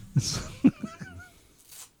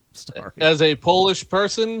 Sorry. As a Polish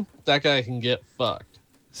person, that guy can get fucked.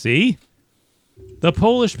 See? The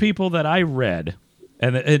Polish people that I read,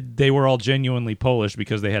 and they were all genuinely Polish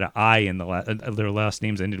because they had an I in their last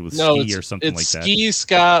names ended with No, ski or something like it's that. ski,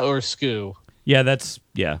 ska, or skoo. Yeah,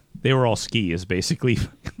 they were all ski is basically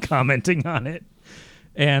commenting on it.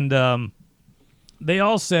 And they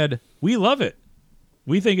all said, we love it.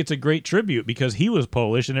 We think it's a great tribute because he was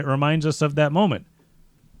Polish and it reminds us of that moment.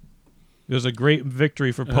 It was a great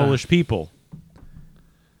victory for Polish people.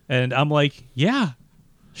 And I'm like, yeah,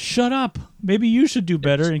 shut up. Maybe you should do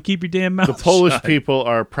better and keep your damn mouth The Polish shut. people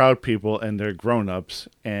are proud people and they're grown-ups,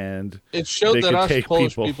 and It showed They that could us take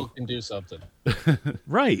Polish people. people can do something.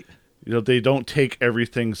 Right. they don't take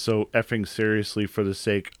everything so effing seriously for the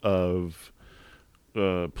sake of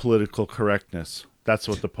political correctness. That's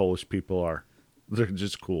what the Polish people are. They're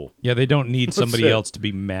just cool. Yeah, they don't need somebody it. else to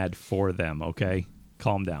be mad for them, okay?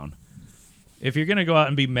 Calm down. If you're going to go out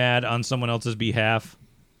and be mad on someone else's behalf,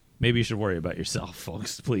 maybe you should worry about yourself,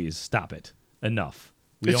 folks. Please, stop it. Enough.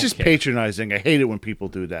 We It's don't just care. patronizing. I hate it when people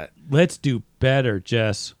do that. Let's do better,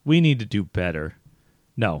 Jess. We need to do better.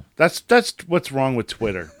 No. That's what's wrong with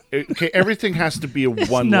Twitter. Okay, everything has to be a It's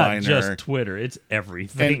one-liner. not just Twitter. It's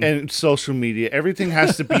everything. and social media, everything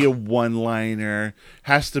has to be a one-liner,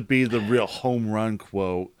 has to be the real home run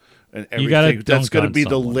quote, and You gotta everything that's dunk going to on be the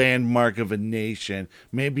someone. landmark of a nation.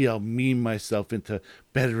 Maybe I'll meme myself into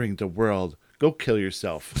bettering the world. Go kill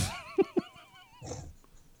yourself.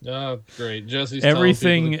 Oh, great. Jesse's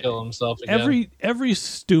Everything- telling people to kill himself again. Every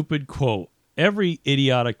stupid quote, every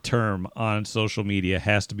idiotic term on social media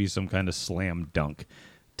has to be some kind of slam dunk.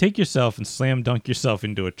 Take yourself and slam dunk yourself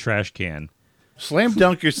into a trash can. Slam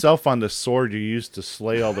dunk yourself on the sword you used to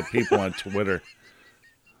slay all the people on Twitter.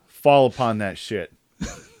 Fall upon that shit.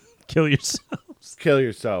 Kill yourself. Kill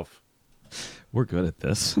yourself. We're good at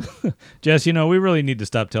this. Jess, we really need to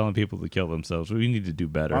stop telling people to kill themselves. We need to do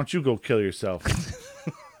Why better. don't you go kill yourself?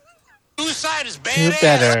 Suicide is Do badass.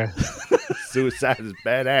 better. Suicide is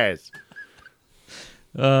badass.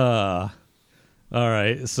 All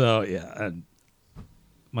right. So, yeah.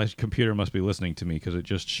 My computer must be listening to me because it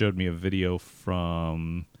just showed me a video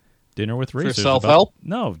from Dinner with Racers. self-help?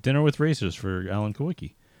 No, Dinner with Racers for Alan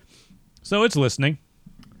Kowicki. So it's listening.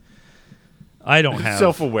 I don't have...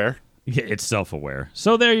 Self-aware. Yeah, it's self-aware.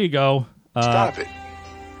 So there you go. Stop it.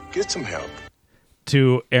 Get some help.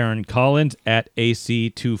 To Aaron Collins at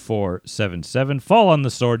AC2477. Fall on the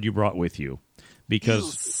sword you brought with you.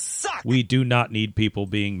 Because we do not need people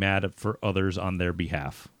being mad for others on their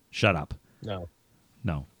behalf. Shut up. No.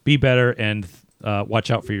 Be better and watch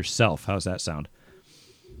out for yourself. How's that sound?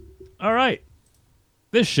 All right.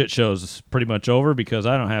 This shit show's pretty much over because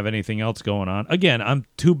I don't have anything else going on. Again, I'm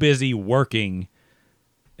too busy working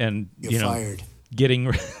and, Fired.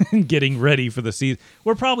 getting getting ready for the season.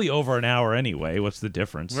 We're probably over an hour anyway. What's the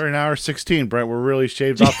difference? We're an hour 16, Brent. We're really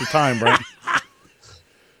shaved off the time, Brent.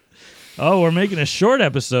 Oh, we're making a short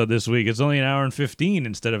episode this week. It's only an hour and 15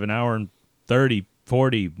 instead of an hour and 30,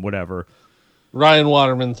 40, whatever. Ryan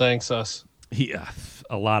Waterman thanks us.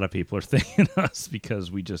 A lot of people are thanking us because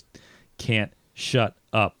we just can't shut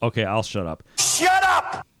up. Okay, I'll shut up. Shut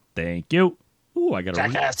up! Thank you. Ooh, I got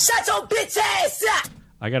Shut your bitch ass up!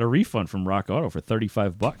 I got a refund from Rock Auto for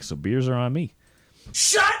 $35, so beers are on me.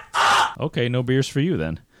 Shut up! Okay, no beers for you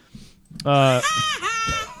then.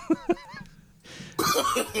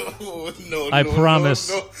 I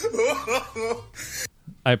promise.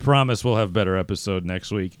 I promise we'll have a better episode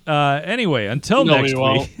next week. Anyway, until No, next we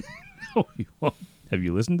won't. week. No, we won't. Have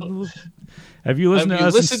you listened to Have you listened Have to you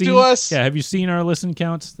us? listened and to seen, us? Yeah. Have you seen our listen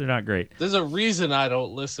counts? They're not great. There's a reason I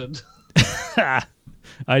don't listen.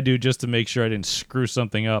 I do just to make sure I didn't screw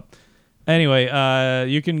something up. Anyway,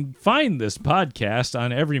 you can find this podcast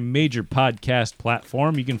on every major podcast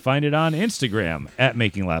platform. You can find it on Instagram at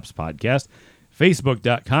Making Laps Podcast,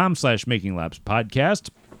 Facebook.com/Making Laps Podcast.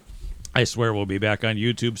 I swear we'll be back on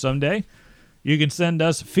YouTube someday. You can send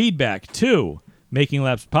us feedback to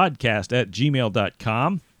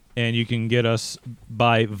makinglapspodcast@gmail.com, and you can get us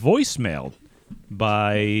by voicemail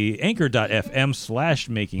by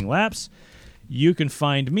anchor.fm/makinglaps. You can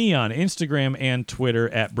find me on Instagram and Twitter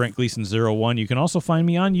at Brent Gleason01. You can also find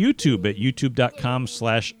me on YouTube at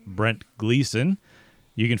youtube.com/Brent Gleason.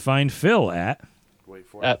 You can find Phil at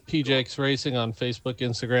At PJX Racing on Facebook,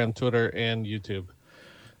 Instagram, Twitter, and YouTube.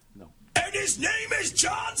 And his name is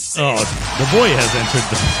John C. Oh, the boy has entered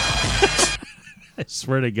the... I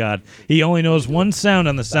swear to God. He only knows one sound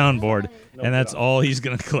on the soundboard, and that's all he's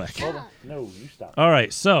going to click. No, you stop. All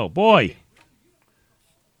right, so, boy.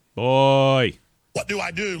 What do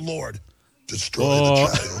I do, Lord? Destroy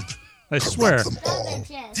the child. I swear.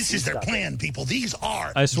 This is their plan, people. These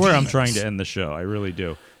are I swear I'm demons. trying to end the show. I really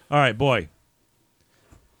do. All right, boy.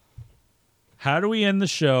 How do we end the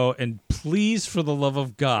show? And please, for the love of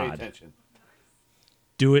Pay God, attention.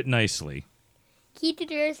 do it nicely. Keep the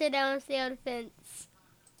door so down, stay on the fence.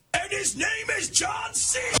 And his name is John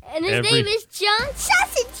C. And his Every- name is John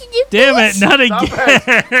Sausage. You Damn it, bitch. not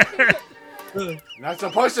again. Not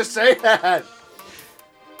supposed to say that.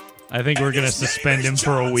 I think we're going to suspend him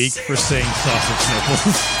for a week for saying sausage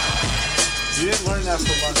nipples. You didn't learn that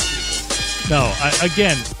from us people. No,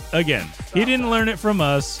 again, he didn't learn it from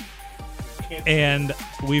us, and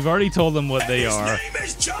we've already told him what they are. His name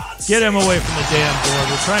is John C. Get him away from the damn door.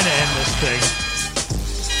 We're trying to end this thing.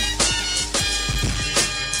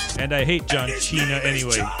 And I hate John Cena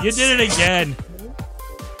anyway. You did it again.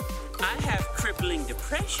 I have crippling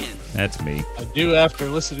depression. That's me. I do after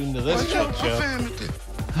listening to this shit show.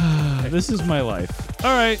 This is my life.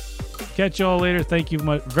 All right. Catch y'all later. Thank you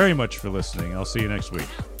very much for listening. I'll see you next week.